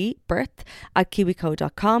IREBIRTH at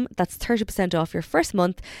kiwico.com. That's 30% off your first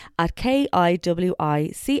month at KIWICO.com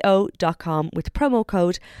with promo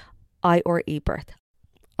code IREBIRTH.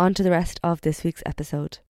 On to the rest of this week's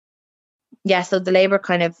episode. Yeah, so the labour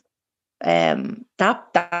kind of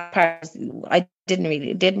that part, I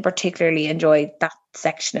didn't particularly enjoy that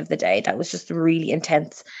section of the day. That was just really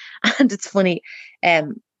intense. And it's funny,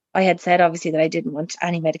 I had said obviously that I didn't want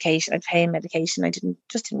any medication, pain medication. I didn't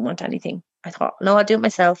want anything. I thought, no, I'll do it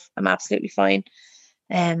myself. I'm absolutely fine.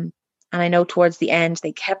 And I know towards the end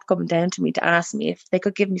they kept coming down to me to ask me if they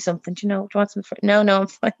could give me something. Do you want something? No, I'm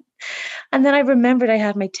fine. And then I remembered I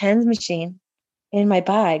had my TENS machine in my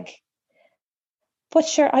bag. But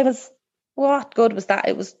sure, what good was that?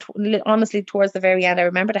 It was honestly towards the very end. I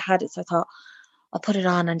remembered I had it, so I thought I'll put it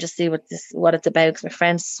on and just see what it's about. Because my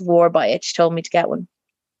friend swore by it. She told me to get one.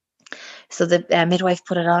 So the midwife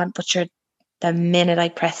put it on, but sure, the minute I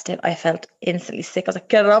pressed it, I felt instantly sick. I was like,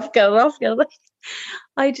 get it off, get it off, get it off.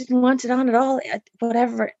 I didn't want it on at all.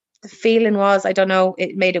 Whatever the feeling was, I don't know,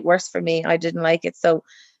 it made it worse for me. I didn't like it, so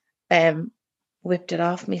whipped it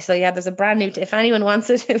off me. So yeah, there's a brand new, if anyone wants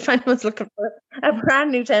it, if anyone's looking for a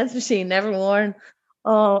brand new TENS machine, never worn.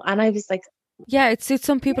 Oh, and I was like, yeah, it suits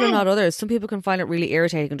some people and not others. Some people can find it really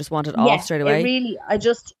irritating and just want it off straight away.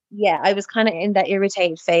 I was kind of in that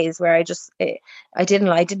irritated phase where I didn't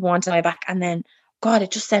want it on my back, and then God,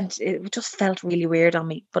 it just felt really weird on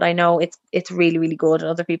me. But I know it's really, really good,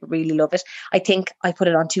 and other people really love it. I think I put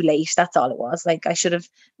it on too late. That's all it was. Like I should have,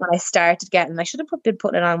 when I started getting, I should have been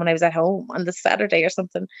putting it on when I was at home on the Saturday or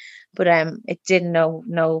something. But it did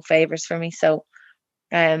no favors for me. So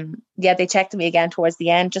they checked me again towards the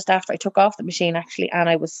end, just after I took off the machine actually, and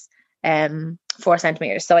I was 4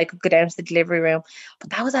 centimeters, so I could go down to the delivery room. But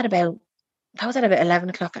that was at about 11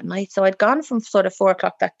 o'clock at night. So I'd gone from sort of 4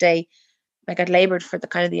 o'clock that day, like I'd laboured for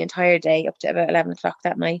the entire day up to about 11 o'clock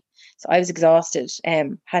that night. So I was exhausted.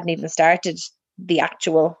 Hadn't even started the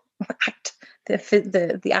actual act,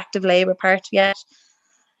 the active labour part yet.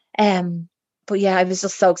 But yeah, I was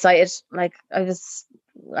just so excited. Like I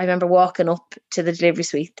remember walking up to the delivery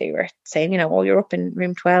suite. They were saying, oh, you're up in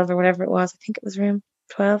room 12 or whatever it was. I think it was room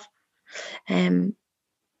 12. And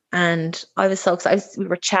I was so excited. We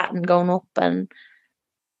were chatting going up, and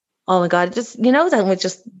oh my God, just, that was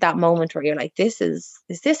just that moment where you're like, is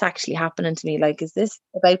this actually happening to me? Like, is this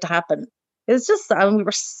about to happen? It was just, we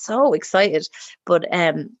were so excited. But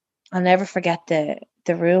I'll never forget the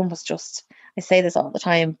room was just, I say this all the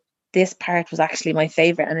time, this part was actually my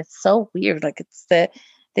favorite. And it's so weird. Like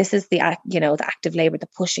this is the the active labor, the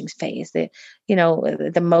pushing phase, the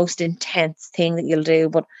most intense thing that you'll do.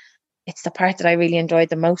 But it's the part that I really enjoyed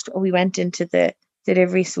the most. We went into the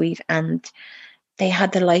delivery suite and they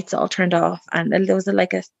had the lights all turned off, and there was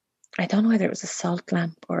I don't know whether it was a salt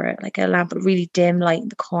lamp or like a lamp, a really dim light in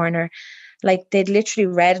the corner. Like they'd literally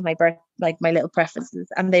read my like my little preferences,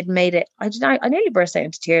 and they'd made it. I nearly burst out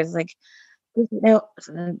into tears. Like,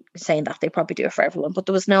 saying that they probably do it for everyone, but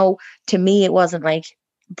there was no. To me, it wasn't like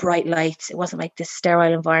bright lights. It wasn't like this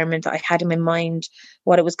sterile environment. I had in my mind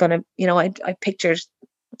what it was going to. I pictured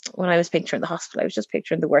when I was picturing the hospital. I was just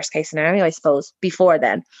picturing the worst case scenario, I suppose. Before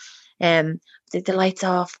then, the lights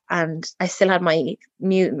off, and I still had my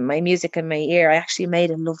music in my ear. I actually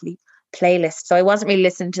made a lovely playlist, so I wasn't really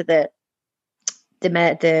listening to the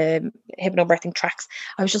hypnobirthing tracks.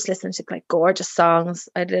 I was just listening to like gorgeous songs.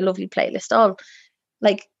 I had a lovely playlist, all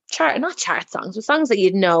like not chart songs, but songs that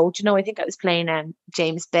you'd know. Do you know? I think I was playing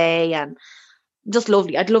James Bay and just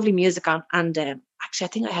lovely. I had lovely music on, and actually I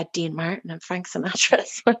think I had Dean Martin and Frank Sinatra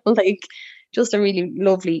as well. Like just a really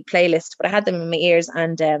lovely playlist. But I had them in my ears,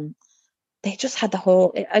 and they just had the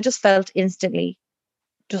whole. I just felt instantly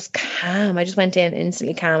just calm. I just went in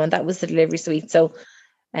instantly calm, and that was the delivery suite. So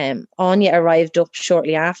Anya arrived up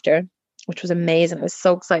shortly after, which was amazing. I was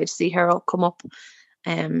so excited to see her all come up.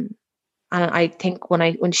 And I think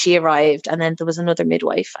when she arrived, and then there was another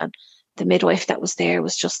midwife, and the midwife that was there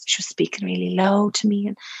she was speaking really low to me,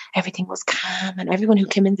 and everything was calm, and everyone who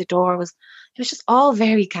came in the door it was just all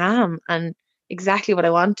very calm and exactly what I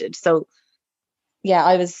wanted. So yeah,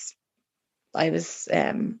 I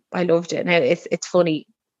loved it. Now it's funny.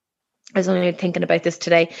 I was only thinking about this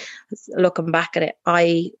today, looking back at it.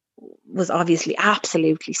 I was obviously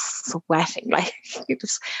absolutely sweating. Like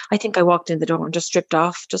I think I walked in the door and just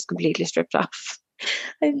completely stripped off.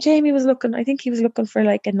 And Jamie was looking, I think he was looking for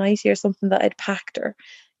like a nightie or something that I'd packed, or,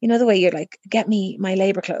 the way you're like, get me my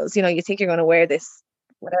labor clothes. You think you're going to wear this,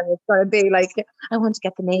 whatever it's going to be. Like, I want to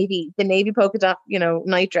get the navy polka dot,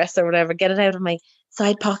 night dress or whatever, get it out of my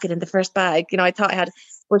side pocket in the first bag. I thought I had,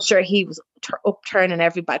 but sure, he was upturning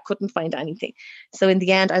every bag, couldn't find anything. So in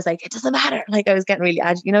the end, I was like, it doesn't matter. Like I was getting really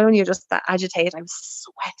agitated. When you're just that agitated, I was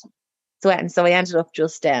sweating. So I ended up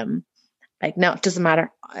just like, no, it doesn't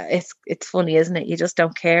matter. It's funny, isn't it? You just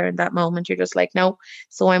don't care in that moment. You're just like, no.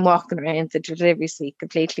 So I'm walking around the delivery suite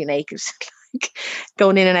completely naked, like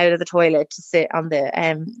going in and out of the toilet to sit on the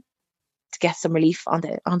to get some relief on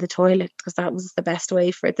the toilet, because that was the best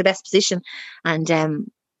way for it, the best position. And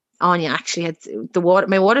Anya actually had the water.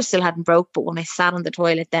 My water still hadn't broke, but when I sat on the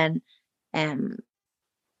toilet, then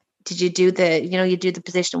did you do you do the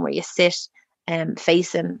position where you sit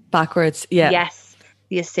facing backwards? Yeah. Yes.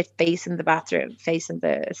 You sit facing the bathroom, facing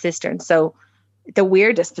the cistern. So the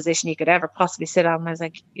weirdest position you could ever possibly sit on. And I was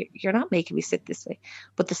like, you're not making me sit this way.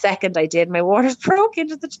 But the second I did, my waters broke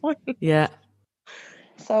into the toilet. Yeah.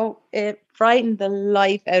 So it frightened the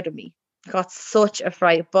life out of me. Got such a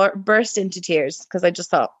fright, burst into tears, because I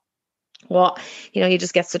just thought, what? You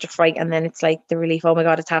just get such a fright, and then it's like the relief. Oh my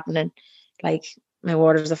God, it's happening. Like my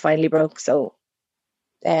waters have finally broke. So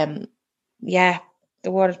yeah,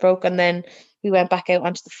 the waters broke, and then we went back out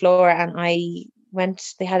onto the floor, and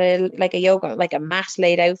they had a yoga, like a mat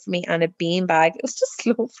laid out for me and a bean bag. It was just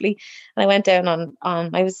lovely. And I went down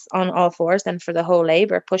I was on all fours then for the whole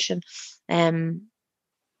labor, pushing the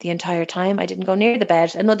entire time. I didn't go near the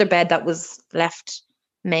bed, another bed that was left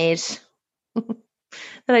made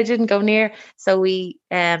that I didn't go near. So we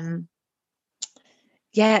it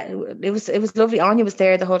was lovely. Anya was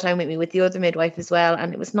there the whole time with me, with the other midwife as well,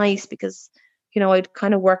 and it was nice because I'd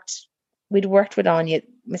kind of we'd worked with Anya,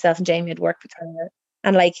 myself and Jamie had worked with her,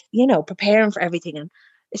 and preparing for everything. And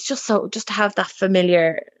it's just to have that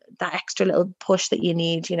familiar, that extra little push that you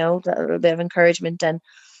need, that little bit of encouragement. And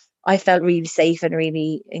I felt really safe and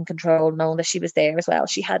really in control knowing that she was there as well.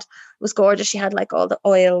 It was gorgeous. She had like all the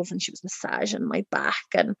oils, and she was massaging my back,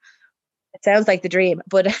 and it sounds like the dream,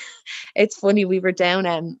 but it's funny. We were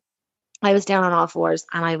down, I was down on all fours,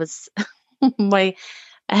 and I was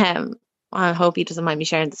I hope he doesn't mind me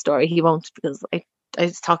sharing the story. He won't, because I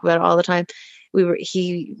just talk about it all the time.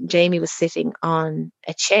 Jamie was sitting on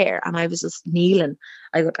a chair, and I was just kneeling.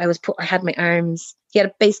 I had my arms. He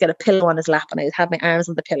had basically a pillow on his lap, and I had my arms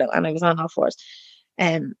on the pillow, and I was on all fours.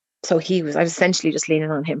 So I was essentially just leaning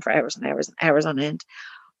on him for hours and hours and hours on end.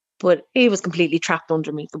 But he was completely trapped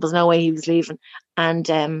under me. There was no way he was leaving. And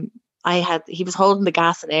he was holding the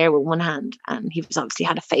gas and air with one hand, and he was obviously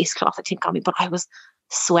had a face cloth, I think, on me, but I was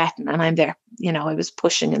sweating, and I'm there, I was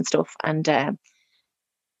pushing and stuff. And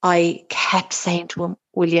I kept saying to him,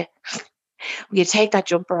 will you take that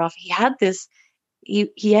jumper off? He had this,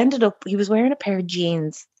 he ended up, he was wearing a pair of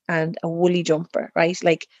jeans and a woolly jumper, right?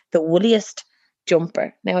 Like the woolliest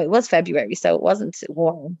jumper. Now it was February, so it wasn't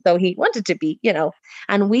warm. So he wanted to be,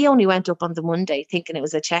 and we only went up on the Monday thinking it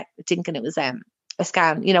was a check, thinking it was a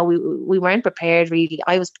scam. We weren't prepared really.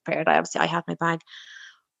 I was prepared. I had my bag,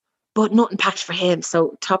 but nothing packed for him.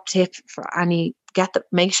 So top tip for any,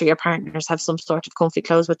 make sure your partners have some sort of comfy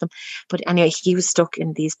clothes with them. But anyway, he was stuck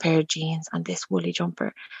in these pair of jeans and this woolly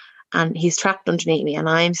jumper, and he's trapped underneath me, and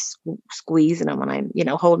I'm squeezing him, and I'm,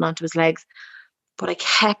 holding on to his legs. But I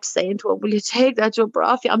kept saying to him, will you take that jumper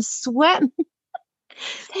off you? I'm sweating.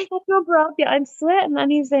 Take that jumper off you. I'm sweating.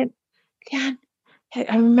 And he's saying, Leanne,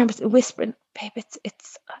 I remember whispering, babe,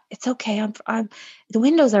 it's okay. I'm the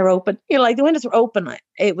windows are open. Like the windows were open.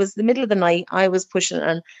 It was the middle of the night. I was pushing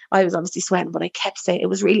and I was obviously sweating, but I kept saying, it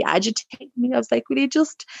was really agitating me. I was like, will you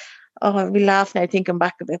just, we laugh now thinking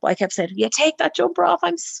back a bit, but I kept saying, yeah, take that jumper off.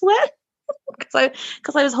 I'm sweating.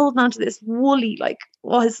 Because I was holding on to this woolly, like,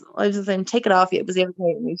 I was saying, take it off you. It was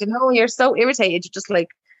irritating me. You're so irritated. You're just like,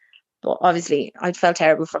 but obviously I felt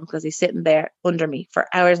terrible for him because he's sitting there under me for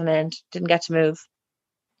hours on end, didn't get to move.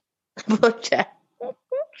 But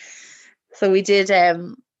so we did,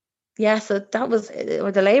 so that was,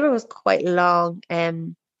 the labour was quite long.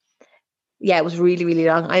 It was really, really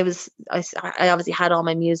long. I obviously had all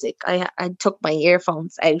my music. I took my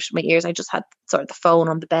earphones out my ears. I just had sort of the phone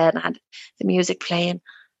on the bed and I had the music playing,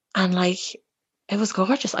 and like, it was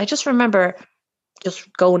gorgeous. I just remember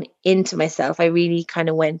just going into myself. I really kind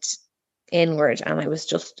of went inward and I was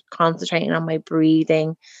just concentrating on my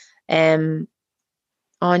breathing.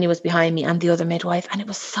 Anya was behind me and the other midwife, and it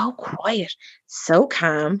was so quiet, so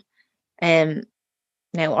calm. Now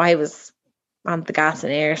I was on the gas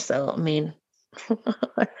and air, so I mean,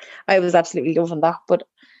 I was absolutely loving that. But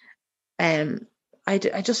I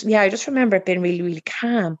just remember it being really, really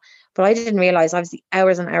calm. But I didn't realize, obviously,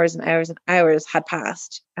 hours and hours and hours and hours had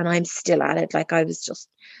passed, and I'm still at it. Like I was just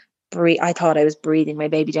I thought I was breathing my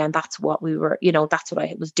baby down. That's what we were, that's what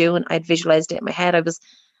I was doing. I'd visualized it in my head.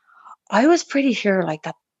 I was pretty sure like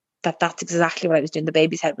that's exactly what I was doing. The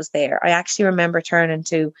baby's head was there. I actually remember turning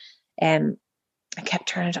to, I kept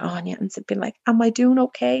turning to Anya and being like, am I doing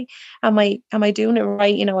okay? Am I doing it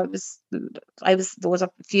right? There was a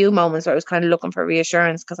few moments where I was kind of looking for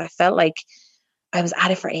reassurance because I felt like I was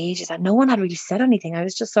at it for ages and no one had really said anything. I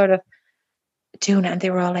was just sort of doing it, and they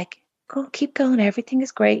were all like, go, keep going. Everything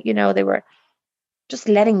is great. They were just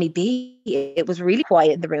letting me be. It was really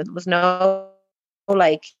quiet in the room. There was no,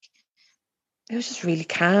 like, it was just really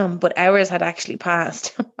calm, but hours had actually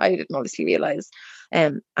passed. I didn't obviously realize.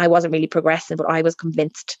 I wasn't really progressing, but I was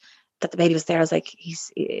convinced that the baby was there. I was like,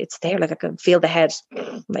 it's there. Like I can feel the head.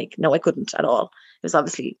 Like, no, I couldn't at all. It was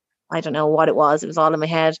obviously, I don't know what it was. It was all in my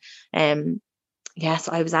head. So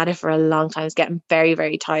I was at it for a long time. I was getting very,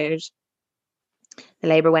 very tired. The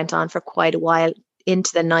labour went on for quite a while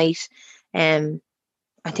into the night. I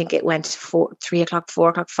think it went 3 o'clock, 4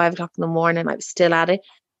 o'clock, 5 o'clock in the morning. I was still at it.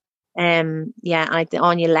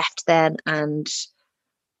 Anya left then, and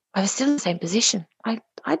I was still in the same position. I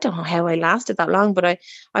don't know how I lasted that long, but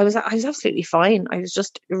I was absolutely fine. I was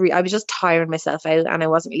just tiring myself out, and I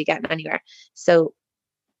wasn't really getting anywhere. So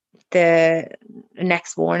the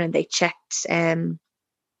next morning they checked.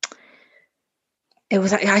 It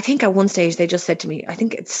was, I think at one stage they just said to me, I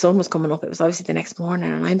think the sun was coming up. It was obviously the next morning,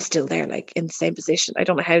 and I'm still there, like in the same position. I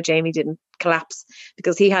don't know how Jamie didn't collapse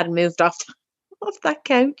because he hadn't moved off that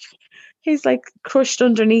couch. He's like crushed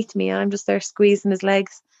underneath me, and I'm just there squeezing his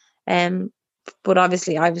legs. But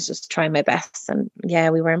obviously I was just trying my best, and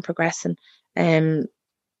we weren't progressing.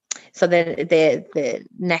 So then the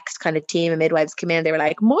next kind of team of midwives came in. They were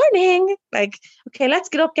like, morning, like, okay, let's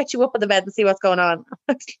get up, get you up on the bed and see what's going on.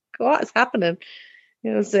 What is happening?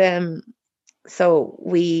 It was so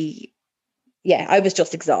I was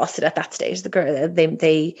just exhausted at that stage. The girl,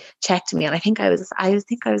 they checked me, and I think I was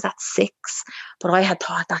at 6, but I had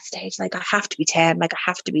thought at that stage, like, I have to be 10, like I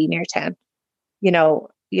have to be near 10, and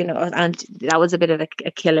that was a bit of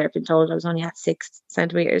a killer. I've been told I was only at 6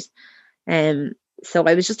 centimeters. So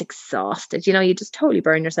I was just exhausted, you just totally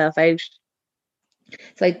burn yourself out.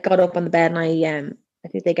 So I got up on the bed, and I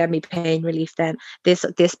think they gave me pain relief then. This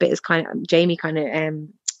bit is kind of, Jamie kind of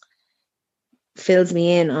fills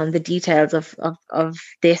me in on the details of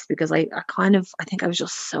this, because I think I was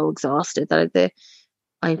just so exhausted that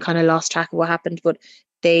I kind of lost track of what happened. But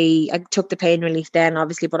I took the pain relief then,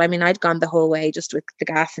 obviously, but I mean, I'd gone the whole way just with the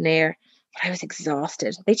gas and air, but I was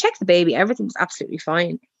exhausted. They checked the baby, everything was absolutely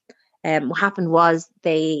fine. What happened was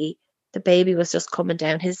the baby was just coming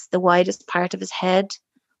down the widest part of his head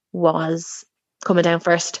was coming down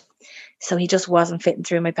first. So he just wasn't fitting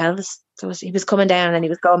through my pelvis. So he was coming down and then he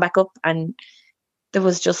was going back up, and there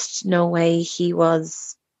was just no way he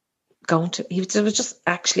was going to, there was just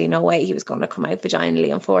actually no way he was going to come out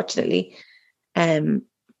vaginally, unfortunately. They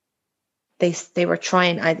were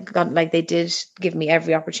trying, they did give me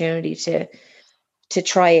every opportunity to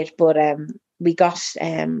try it, but I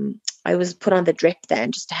was put on the drip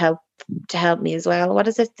then just to help me as well. What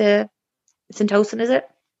is it? The Syntocin, is it?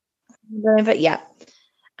 Yeah.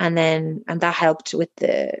 And that helped with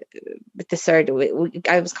the surgery.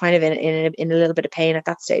 I was kind of in a little bit of pain at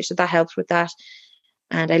that stage, so that helped with that.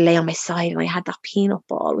 And I lay on my side and I had that peanut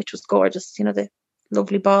ball, which was gorgeous. You know, the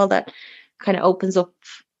lovely ball that kind of opens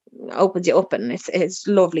you up, and it's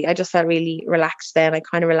lovely. I just felt really relaxed then. I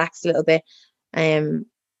kind of relaxed a little bit. I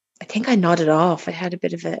think I nodded off. I had a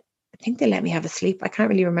bit of I think they let me have a sleep. I can't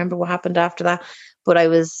really remember what happened after that, but it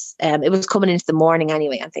was coming into the morning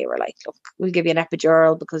anyway, and they were like, look, we'll give you an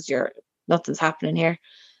epidural because nothing's happening here.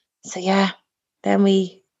 So yeah, then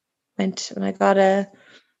we went and I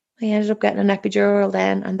ended up getting an epidural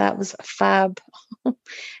then, and that was fab.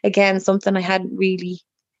 Again, something I hadn't really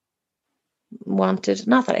wanted.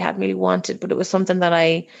 Not that I hadn't really wanted, but it was something that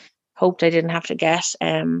I hoped I didn't have to get.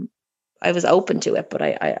 I was open to it, but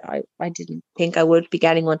I didn't think I would be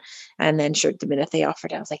getting one. And then sure, the minute they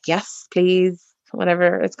offered it, I was like, yes, please,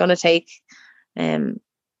 whatever it's going to take. And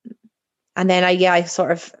then I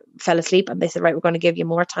sort of fell asleep, and they said, right, we're going to give you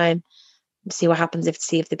more time to see what happens if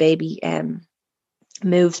the baby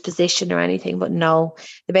moves position or anything. But no,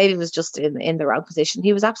 the baby was just in the wrong position.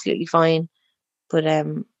 He was absolutely fine, but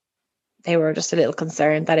they were just a little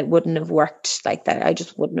concerned that it wouldn't have worked like that. I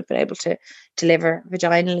just wouldn't have been able to deliver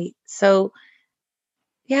vaginally. So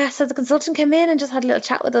yeah, so the consultant came in and just had a little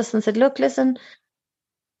chat with us and said, look, listen,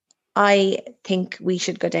 I think we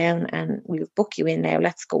should go down and we'll book you in now.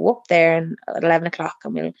 Let's go up there and at 11 o'clock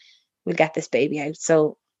and we'll get this baby out.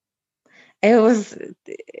 So that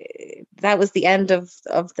was the end of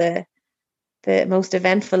the most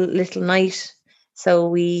eventful little night. So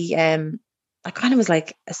we I kind of was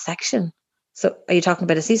like, a section. So are you talking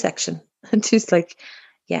about a C-section? And she's like,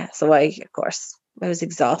 yeah. So I was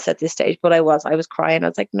exhausted at this stage, but I was crying. I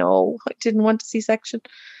was like, no, I didn't want a C-section.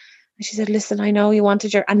 And she said, listen, I know you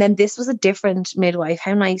wanted and then this was a different midwife.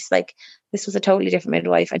 How nice. Like, this was a totally different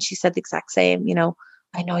midwife. And she said the exact same,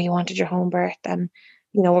 I know you wanted your home birth, and,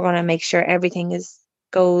 we're going to make sure everything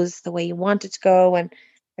goes the way you want it to go. And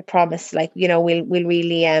I promise, like, we'll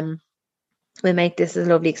really, we'll make this a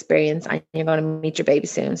lovely experience, and you're going to meet your baby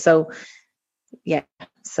soon. So yeah,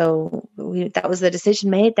 so that was the decision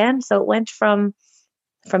made then. So it went from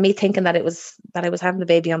me thinking that I was having the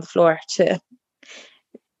baby on the floor to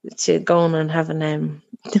going and having a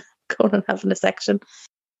section.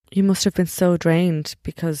 You must have been so drained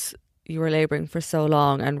because you were labouring for so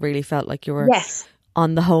long and really felt like you were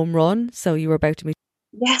on the home run. So you were about to meet.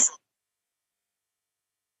 Yes,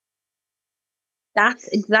 that's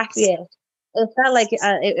exactly it. It felt like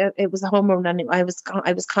it was a home run, and I was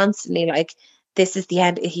constantly like, this is the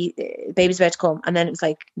end. Baby's about to come, and then it was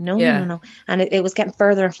like, no, and it was getting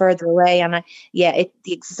further and further away, and the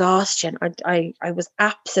exhaustion. I was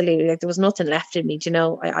absolutely like, there was nothing left in me.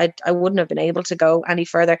 I wouldn't have been able to go any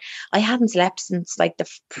further. I hadn't slept since like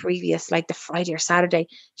the previous, like the Friday or Saturday.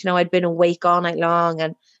 I'd been awake all night long,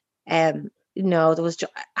 and there was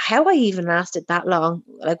just, how I even lasted that long,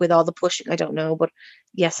 like with all the pushing, I don't know, but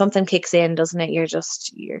yeah, something kicks in, doesn't it? You're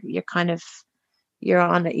kind of, you're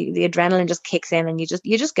on it. The adrenaline just kicks in, and you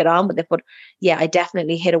just get on with it. But yeah, I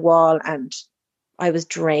definitely hit a wall, and I was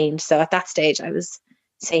drained. So at that stage, I was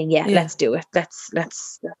saying, let's do it. Let's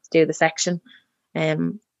do the section.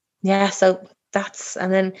 So that's,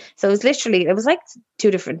 and then, so it was like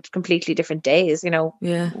two completely different days, It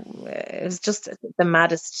was just the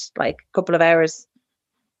maddest, like, couple of hours,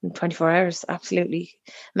 24 hours, absolutely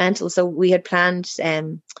mental. So we had planned,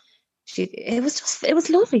 it was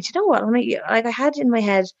lovely. Do you know what? I had in my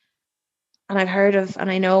head, and I've heard of, and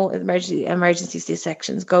I know emergency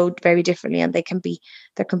C-sections go very differently, and there can be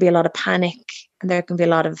a lot of panic, and there can be a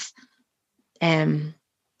lot of, a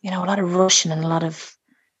lot of rushing, and a lot of,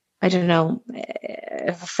 I don't know,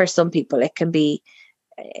 for some people it can be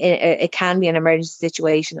an emergency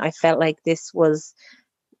situation. I felt like this was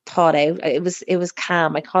thought out. It was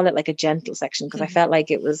calm. I call it like a gentle section, because I felt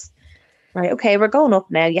like it was, right, okay, we're going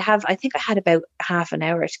up now. I think I had about half an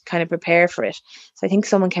hour to kind of prepare for it. So I think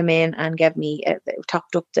someone came in and gave me,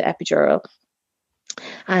 topped up the epidural.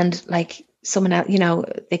 And like someone else,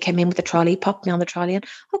 they came in with the trolley, popped me on the trolley, and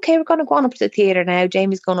okay, we're going to go on up to the theatre now.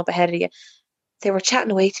 Jamie's going up ahead of you. They were chatting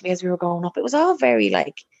away to me as we were going up. It was all very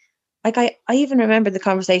like, like I even remember the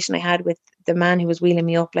conversation I had with the man who was wheeling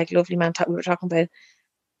me up, like lovely man. We were talking about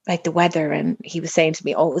like the weather, and he was saying to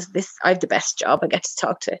me, "Oh, I have the best job. I get to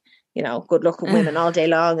talk to, good looking women all day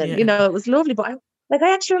long," and Yeah. it was lovely. But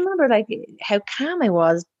I actually remember like how calm I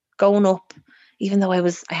was going up, even though I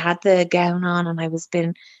had the gown on and I was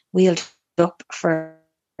being wheeled up for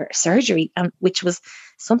surgery, and which was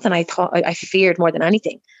something I thought I feared more than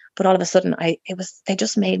anything. But all of a sudden, they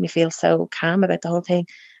just made me feel so calm about the whole thing,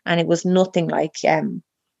 and it was nothing like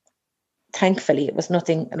thankfully, it was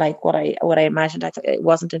nothing like what I imagined. It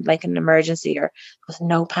wasn't like an emergency, or there was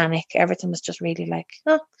no panic. Everything was just really like,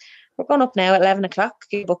 oh, we're going up now at 11 o'clock.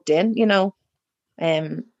 You booked in,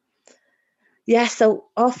 Yeah, so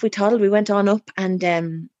off we toddled. We went on up, and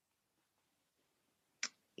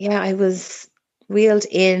I was wheeled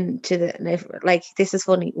into this is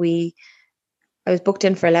funny. I was booked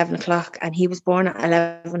in for 11 o'clock, and he was born at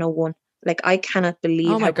 11:01. Like, I cannot believe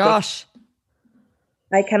Oh my gosh.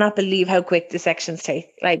 I cannot believe how quick the sections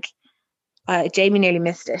take. Like, Jamie nearly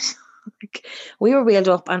missed it. Like, we were wheeled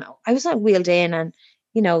up, and I was not wheeled in, and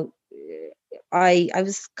I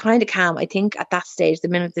was kind of calm. I think at that stage, the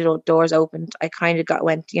minute the doors opened, I kind of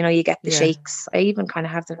went. You get the shakes. I even kind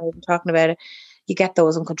of have the way of talking about it. You get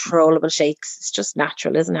those uncontrollable shakes. It's just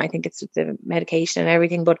natural, isn't it? I think it's with the medication and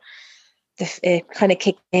everything, but it kind of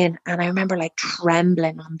kicked in, and I remember like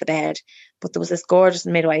trembling on the bed. But there was this gorgeous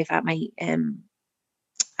midwife at my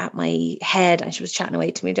head, and she was chatting away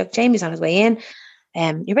to me. Like, Jamie's on his way in.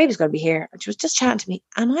 Your baby's going to be here. And she was just chatting to me,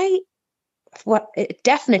 and it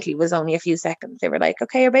definitely was only a few seconds. They were like,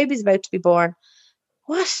 "Okay, your baby's about to be born."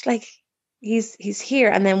 What? Like, he's here,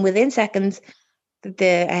 and then within seconds,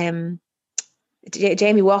 Jamie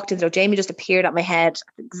walked in. So Jamie just appeared at my head at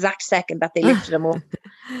the exact second that they lifted him up,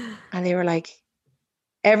 and they were like,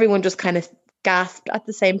 everyone just kind of gasped at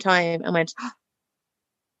the same time and went, oh,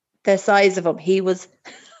 the size of him. He was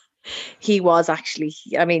actually,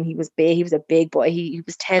 I mean, he was big. He was a big boy. He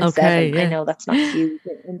was 10'7". Okay, yeah. I know that's not huge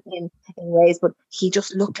in ways, but he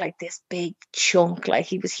just looked like this big chunk. Like,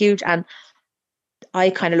 he was huge. And I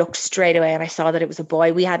kind of looked straight away, and I saw that it was a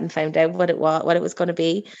boy. We hadn't found out what it was going to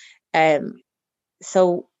be.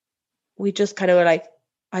 So we just kind of were like,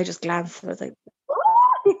 I just glanced and I was like,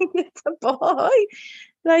 oh, it's a boy.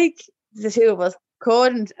 Like, the two of us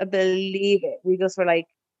couldn't believe it. We just were like,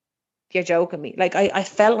 you're joking me. Like, I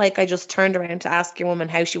felt like I just turned around to ask your woman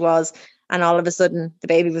how she was, and all of a sudden the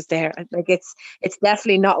baby was there. Like, it's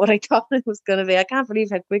definitely not what I thought it was going to be. I can't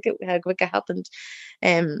believe how quick it happened.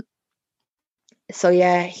 So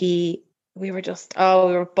yeah, we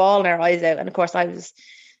were bawling our eyes out, and of course I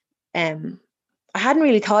hadn't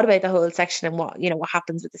really thought about the whole section and what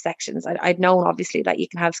happens with the sections. I'd known obviously that you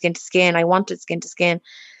can have skin to skin. I wanted skin to skin.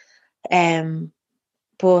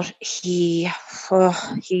 But he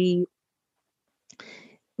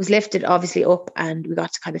was lifted obviously up, and we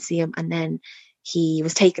got to kind of see him, and then he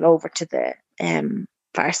was taken over to the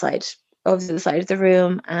far side of the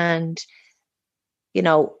room, and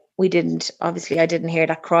I didn't hear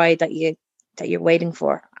that cry that you're waiting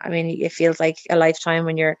for. I mean, it feels like a lifetime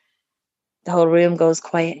when the whole room goes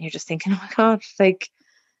quiet and you're just thinking, oh my God, like,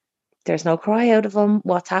 there's no cry out of him.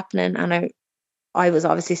 What's happening? And I was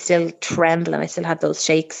obviously still trembling. I still had those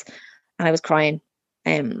shakes, and I was crying.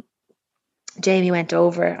 Jamie went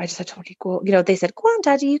over. I just said, "Don't you go?" They said, "Go on,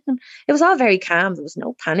 Daddy, you can." It was all very calm. There was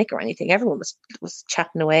no panic or anything. Everyone was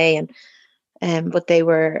chatting away, and but they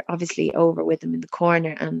were obviously over with him in the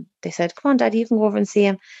corner, and they said, "Come on, Daddy, you can go over and see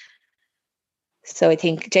him." So I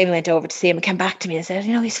think Jamie went over to see him and came back to me and said,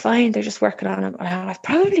 "He's fine. They're just working on him." I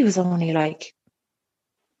probably was only like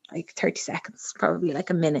 30 seconds, probably like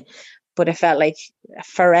a minute, but it felt like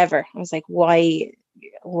forever. I was like, why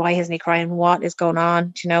isn't he crying? What is going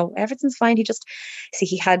on? Everything's fine.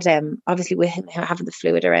 He had obviously with him having the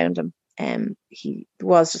fluid around him, he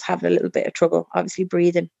was just having a little bit of trouble, obviously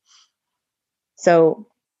breathing. So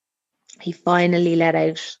he finally let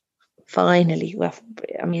out. Finally, well,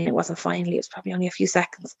 I mean, it wasn't finally, it was probably only a few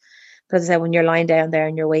seconds. But as I said, when you're lying down there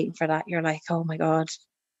and you're waiting for that, you're like, oh my God.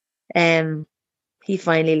 He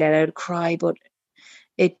finally let out a cry, but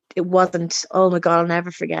it wasn't, oh my God, I'll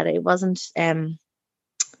never forget it. It wasn't, no,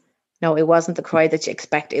 it wasn't the cry that you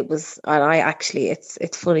expect. It was, and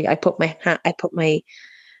it's funny. I put my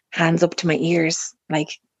hands up to my ears, like,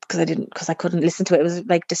 because I couldn't listen to it. It was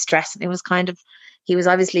like distressing. It was kind of, he was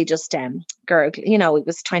obviously just gurgling, he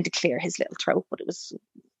was trying to clear his little throat, but it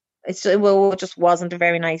just wasn't a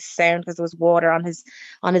very nice sound because there was water on his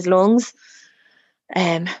lungs.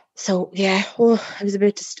 So yeah, it was a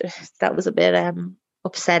bit that was a bit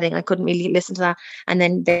upsetting. I couldn't really listen to that, and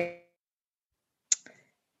then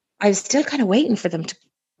I was still kind of waiting for them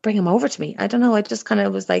bring him over to me. I don't know. I just kind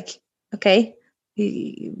of was like, okay,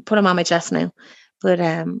 put him on my chest now. But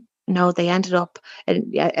no, they ended up,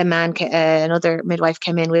 another midwife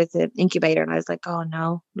came in with the incubator, and I was like, oh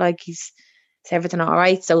no, like is everything all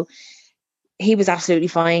right? So he was absolutely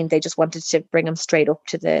fine. They just wanted to bring him straight up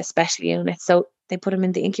to the special unit. So they put him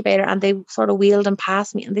in the incubator, and they sort of wheeled him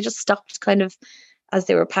past me, and they just stopped kind of as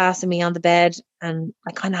they were passing me on the bed. And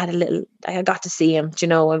I kind of had I got to see him,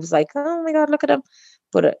 I was like, oh my God, look at him.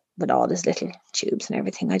 But with all his little tubes and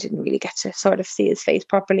everything, I didn't really get to sort of see his face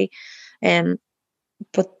properly. And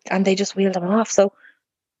they just wheeled him off. So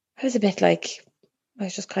I was a bit like, I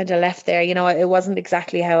was just kind of left there. It wasn't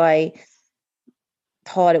exactly how I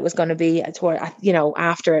thought it was going to be after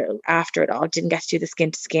it all. Didn't get to do the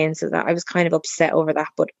skin to skin, so that I was kind of upset over that.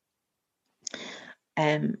 But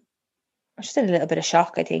I was just in a little bit of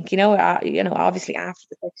shock, I think. Obviously after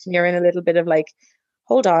the section you're in a little bit of like,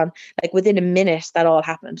 hold on, like within a minute that all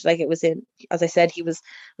happened. Like it was as I said,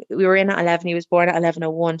 we were in at 11, he was born at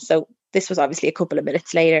 11:01, so this was obviously a couple of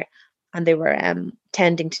minutes later, and they were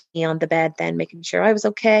tending to me on the bed then, making sure I was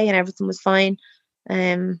okay and everything was fine.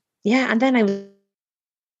 And then I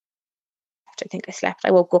think I slept.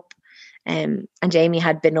 I woke up, and Jamie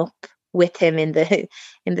had been up with him in the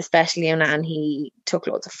special unit, and he took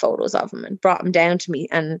loads of photos of him and brought him down to me.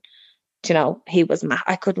 And he was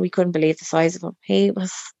we couldn't believe the size of him. He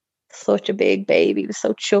was such a big baby. He was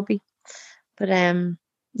so chubby. But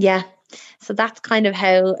so that's kind of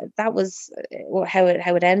how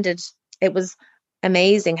it ended. It was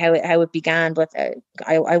amazing how it began, but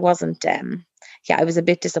I wasn't. I was a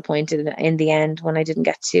bit disappointed in the end when I didn't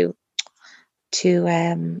get to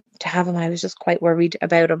have him. I was just quite worried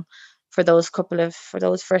about him for those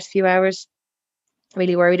first few hours.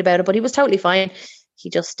 Really worried about it, but he was totally fine. He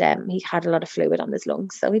just he had a lot of fluid on his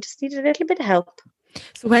lungs, so he just needed a little bit of help.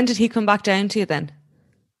 So when did he come back down to you then?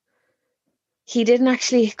 He didn't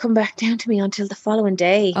actually come back down to me until the following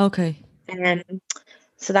day. Okay.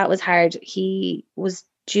 So that was hard. He was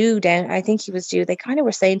due down. I think he was due. They kind of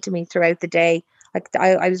were saying to me throughout the day, like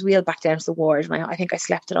I was wheeled back down to the ward, and I think I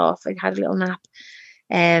slept it off. I had a little nap,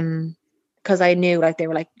 because I knew, like, they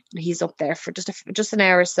were like, he's up there for just an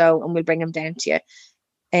hour or so, and we'll bring him down to you.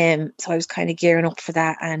 So I was kind of gearing up for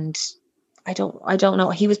that, and I don't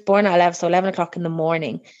know. He was born at 11 o'clock in the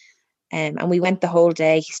morning, and we went the whole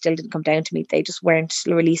day. He still didn't come down to me. They just weren't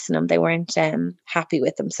releasing him. They weren't happy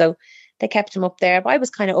with him, so they kept him up there. But I was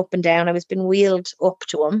kind of up and down. I was being wheeled up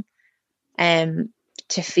to him,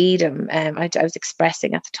 to feed him. I was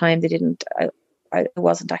expressing at the time. They didn't. I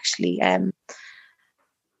wasn't actually.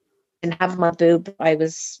 Didn't have my boob. I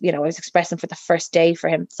was expressing for the first day for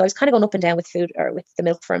him. So I was kind of going up and down with food or with the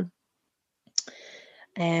milk for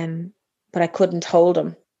him. But I couldn't hold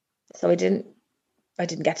him. So I didn't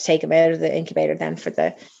get to take him out of the incubator then for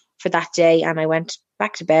that day. And I went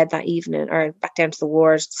back to bed that evening, or back down to the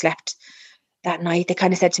ward, slept that night. They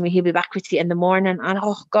kind of said to me, he'll be back with you in the morning. And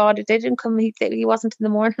oh God, they didn't come. He wasn't in the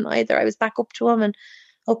morning either. I was back up to him and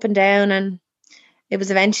up and down. And it was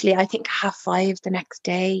eventually, I think, 5:30 the next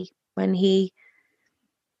day when he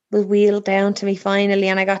was wheeled down to me finally,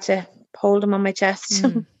 and I got to hold him on my chest.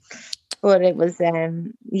 But it was,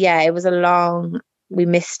 it was a long. We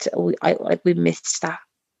missed that.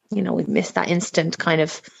 We missed that instant kind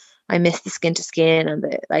of. I missed the skin to skin and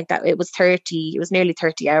that. It was nearly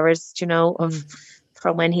 30 hours,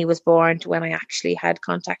 from when he was born to when I actually had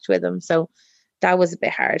contact with him. So that was a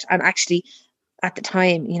bit hard. And actually, at the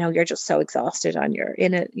time, you're just so exhausted and you're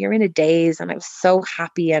in a daze. And I was so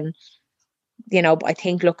happy, and but I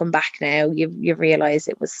think looking back now, you realize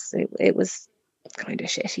it was kind of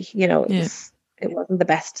shitty. It wasn't the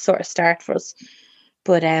best sort of start for us.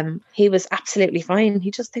 But he was absolutely fine. They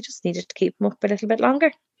just needed to keep him up a little bit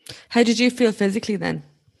longer. How did you feel physically then?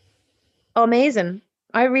 Oh, amazing.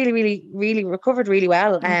 I really, really, really recovered really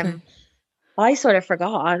well. Okay. I sort of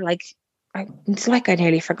forgot, it's like I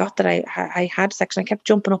nearly forgot that I had sex, and I kept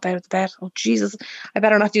jumping up out of the bed. Oh Jesus, I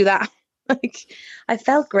better not do that. I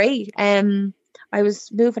felt great. I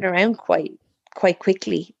was moving around quite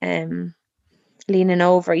quickly, leaning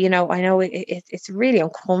over. I know it's really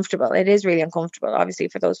uncomfortable. It is really uncomfortable, obviously,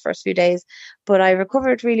 for those first few days, but I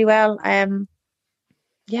recovered really well.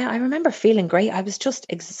 I remember feeling great. I was just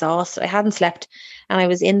exhausted. I hadn't slept, and I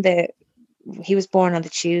was he was born on the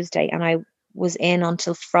Tuesday, and I was in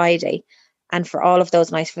until Friday. And for all of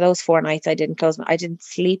those nights, for those 4 nights, I didn't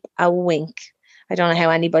sleep a wink. I don't know how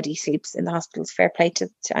anybody sleeps in the hospitals. Fair play to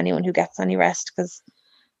anyone who gets any rest, because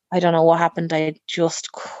I don't know what happened. I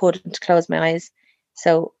just couldn't close my eyes.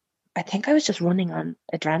 So I think I was just running on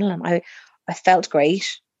adrenaline. I felt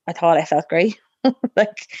great. I thought I felt great.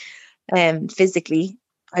 Physically,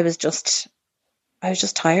 I was just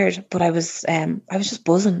tired, but I was just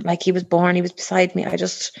buzzing. Like, he was born, he was beside me. I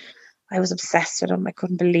was obsessed with him. I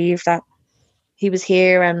couldn't believe that he was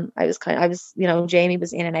here, and Jamie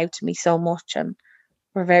was in and out to me so much, and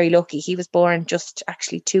we're very lucky. He was born just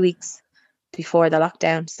actually 2 weeks before the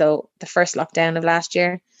lockdown, so the first lockdown of last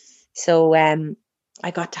year. So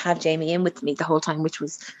I got to have Jamie in with me the whole time, which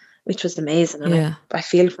was amazing. And I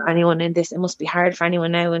feel for anyone in this. It must be hard for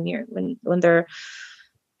anyone now when they're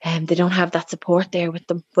they don't have that support there with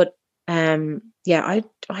them. But I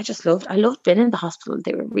loved being in the hospital.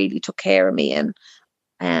 They really took care of me,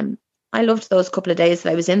 and I loved those couple of days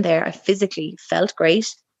that I was in there. I physically felt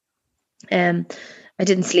great. I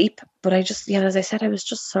didn't sleep, but I just, as I said, I was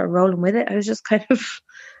just sort of rolling with it. I was just kind of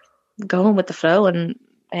going with the flow and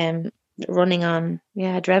running on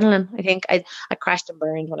adrenaline. I think I crashed and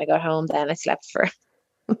burned when I got home. Then I slept for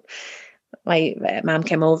my mum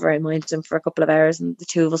came over. I minded him for a couple of hours, and the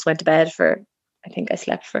two of us went to bed for, I think I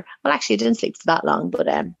slept for, well, actually I didn't sleep for that long, but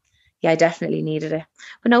I definitely needed it.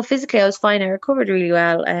 But no, physically I was fine. I recovered really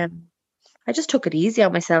well. I just took it easy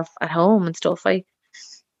on myself at home and stuff. I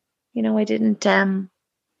didn't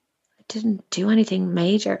do anything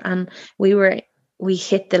major, and we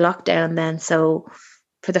hit the lockdown then. So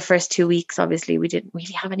for the first 2 weeks, obviously we didn't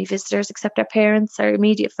really have any visitors except our parents, our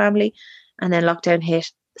immediate family, and then lockdown hit.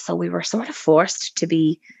 So we were sort of forced to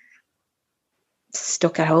be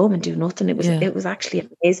stuck at home and do nothing. It was actually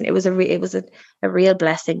amazing. It was a real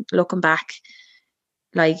blessing looking back.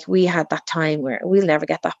 Like, we had that time where we'll never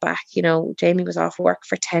get that back. Jamie was off work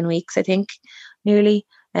for 10 weeks, I think, nearly.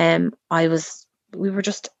 We were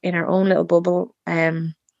just in our own little bubble.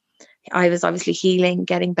 I was obviously healing,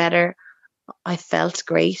 getting better. I felt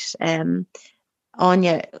great.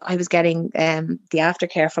 Anya, I was getting the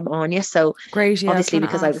aftercare from Anya. So great, obviously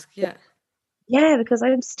because I was because I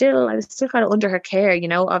was still kind of under her care.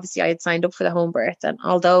 Obviously I had signed up for the home birth, and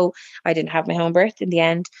although I didn't have my home birth in the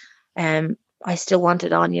end, I still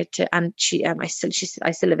wanted Anya to, and I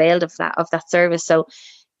still availed of that service. So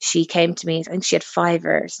she came to me. I think she had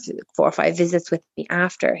 4 or 5 visits with me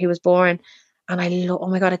after he was born, and oh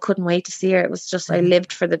my God, I couldn't wait to see her. It was just I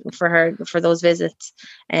lived for those visits.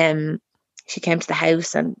 She came to the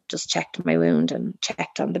house and just checked my wound and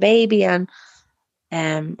checked on the baby, and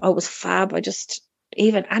it was fab. I just,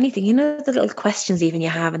 even anything, the little questions even you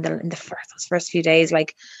have in those first few days.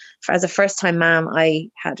 Like, as a first time mom, I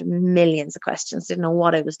had millions of questions, didn't know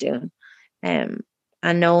what I was doing. And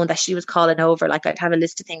knowing that she was calling over, like, I'd have a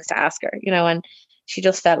list of things to ask her, and she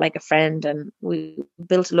just felt like a friend, and we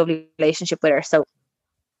built a lovely relationship with her. So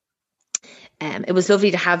it was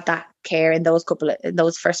lovely to have that care in those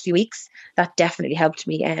first few weeks. That definitely helped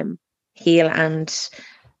me heal and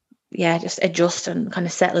just adjust and kind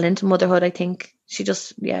of settle into motherhood. I think she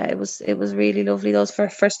just it was really lovely those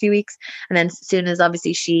first few weeks. And then as soon as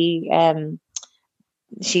obviously she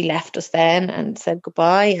left us then and said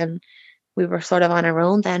goodbye, and we were sort of on our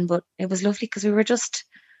own then. But it was lovely because we were just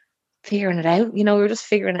figuring it out. We were just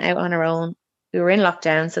figuring it out on our own. We were in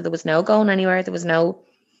lockdown, so there was no going anywhere. There was no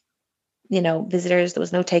visitors. There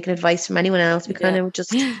was no taking advice from anyone else. We kind of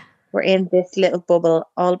just were in this little bubble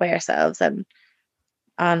all by ourselves. And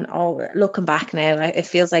looking back now, it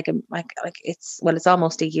feels like it's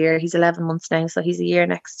almost a year. He's 11 months now, so he's a year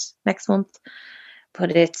next month.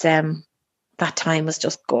 But it's that time was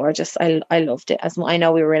just gorgeous. I loved it. As I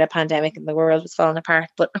know we were in a pandemic and the world was falling apart,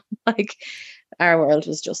 but like, our world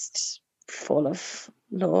was just full of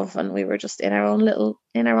love, and we were just in our own little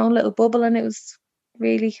bubble, and it was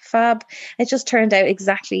really fab. It just turned out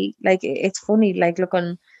exactly like, it's funny, like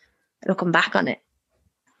looking back on it.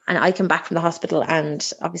 And I came back from the hospital,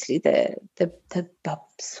 and obviously the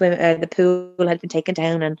pool had been taken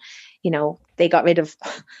down, and they got rid of,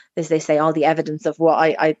 as they say, all the evidence of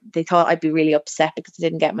what they thought I'd be really upset because I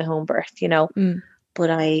didn't get my home birth, But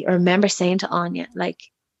I remember saying to Anya, like,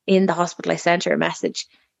 in the hospital, I sent her a message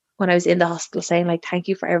when I was in the hospital saying, like, thank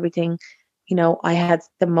you for everything. I had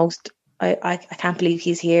the most, I can't believe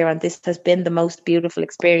he's here, and this has been the most beautiful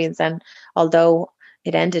experience. And although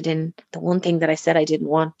it ended in the one thing that I said I didn't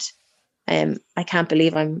want, I can't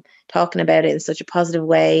believe I'm talking about it in such a positive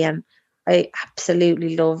way. And I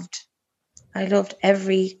absolutely loved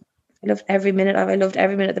every minute of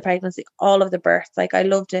the pregnancy, all of the birth. Like, I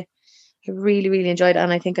loved it. I really, really enjoyed it.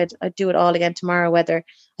 And I think I'd do it all again tomorrow, whether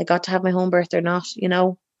I got to have my home birth or not.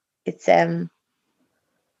 It's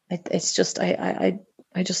just, I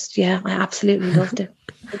absolutely loved it.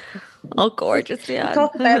 Oh, gorgeous, yeah.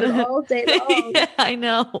 Talk about it all day long. Yeah, I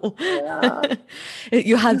know. Yeah.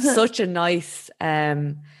 You had such a nice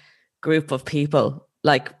group of people,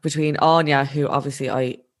 like between Anya, who obviously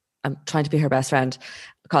I'm trying to be her best friend,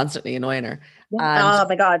 constantly annoying her. Yeah. And Oh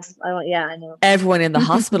my God. I know. everyone in the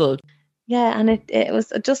hospital. Yeah, and it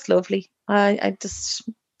was just lovely. I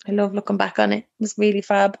love looking back on it. It was really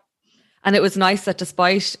fab. And it was nice that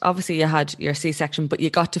despite, obviously you had your C-section, but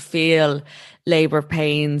you got to feel labour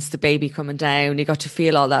pains, the baby coming down. You got to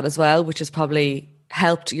feel all that as well, which has probably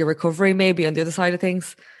helped your recovery maybe on the other side of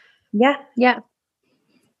things. Yeah.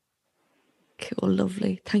 Cool,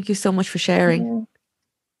 lovely. Thank you so much for sharing. Yeah.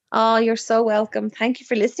 Oh, you're so welcome. Thank you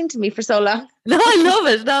for listening to me for so long. No, I love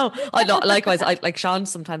it. No, I know. Likewise, I like Sean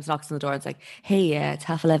sometimes knocks on the door and it's like, "Hey, it's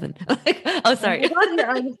 11:30." Like, oh, sorry. Oh God,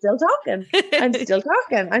 I'm still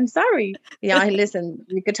talking. I'm sorry. Yeah, listen,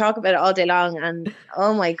 we could talk about it all day long, and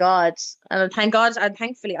oh my God, and thank God, and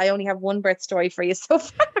thankfully, I only have one birth story for you so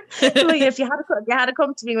far. Like, if you had to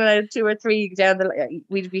come to me when I had 2 or 3 down the,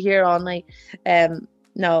 we'd be here all night.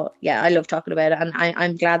 No, yeah, I love talking about it, and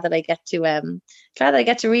I'm glad that I get to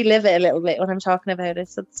relive it a little bit when I'm talking about it.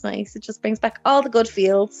 So it's nice. It just brings back all the good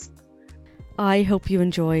feels. I hope you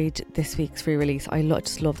enjoyed this week's free release. I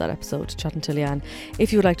just love that episode, chatting to Leanne.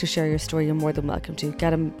 If you would like to share your story, you're more than welcome to.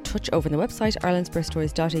 Get in touch over on the website,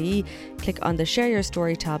 irelandsbirthstories.ie. Click on the Share Your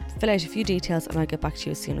Story tab, fill out a few details, and I'll get back to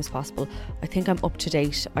you as soon as possible. I think I'm up to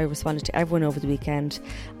date. I responded to everyone over the weekend,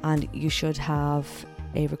 and you should have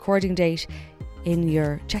a recording date in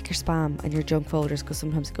check your spam and your junk folders, because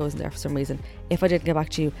sometimes it goes in there for some reason. If I didn't get back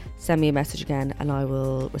to you, send me a message again and I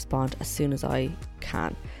will respond as soon as I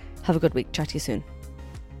can. Have a good week. Chat to you soon.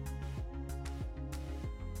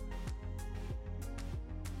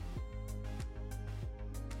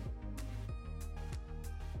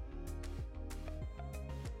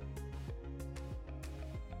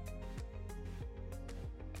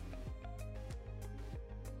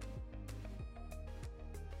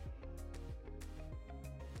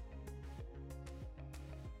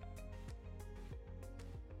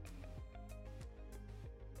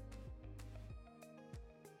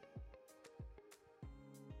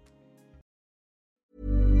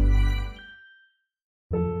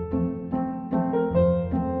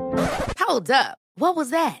 Hold up. What was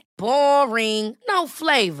that? Boring. No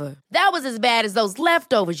flavor. That was as bad as those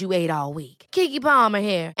leftovers you ate all week. Keke Palmer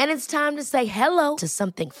here. And it's time to say hello to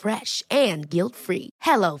something fresh and guilt-free.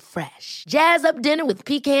 Hello Fresh. Jazz up dinner with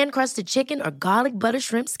pecan-crusted chicken or garlic butter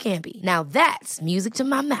shrimp scampi. Now that's music to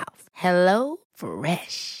my mouth. Hello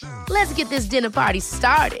Fresh. Let's get this dinner party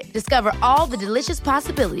started. Discover all the delicious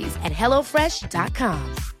possibilities at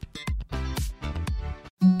HelloFresh.com.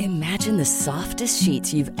 Imagine the softest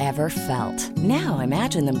sheets you've ever felt. Now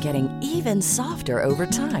imagine them getting even softer over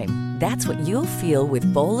time. That's what you'll feel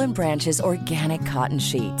with Boll & Branch's organic cotton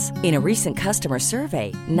sheets. In a recent customer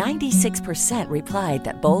survey, 96% replied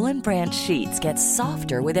that Boll & Branch sheets get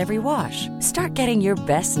softer with every wash. Start getting your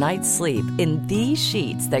best night's sleep in these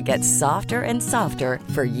sheets that get softer and softer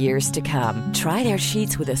for years to come. Try their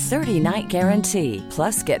sheets with a 30-night guarantee.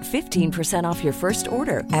 Plus, get 15% off your first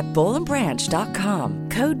order at bollandbranch.com.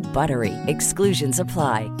 Code BUTTERY. Exclusions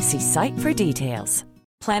apply. See site for details.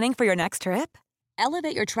 Planning for your next trip?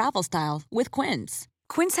 Elevate your travel style with Quince.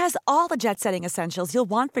 Quince has all the jet-setting essentials you'll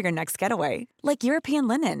want for your next getaway, like European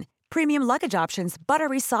linen, premium luggage options,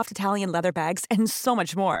 buttery soft Italian leather bags, and so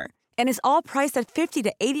much more. And is all priced at 50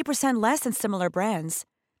 to 80% less than similar brands.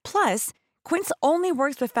 Plus, Quince only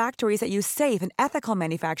works with factories that use safe and ethical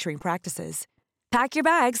manufacturing practices. Pack your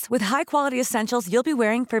bags with high-quality essentials you'll be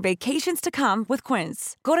wearing for vacations to come with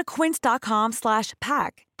Quince. Go to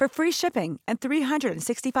quince.com/pack for free shipping and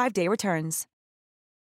 365-day returns.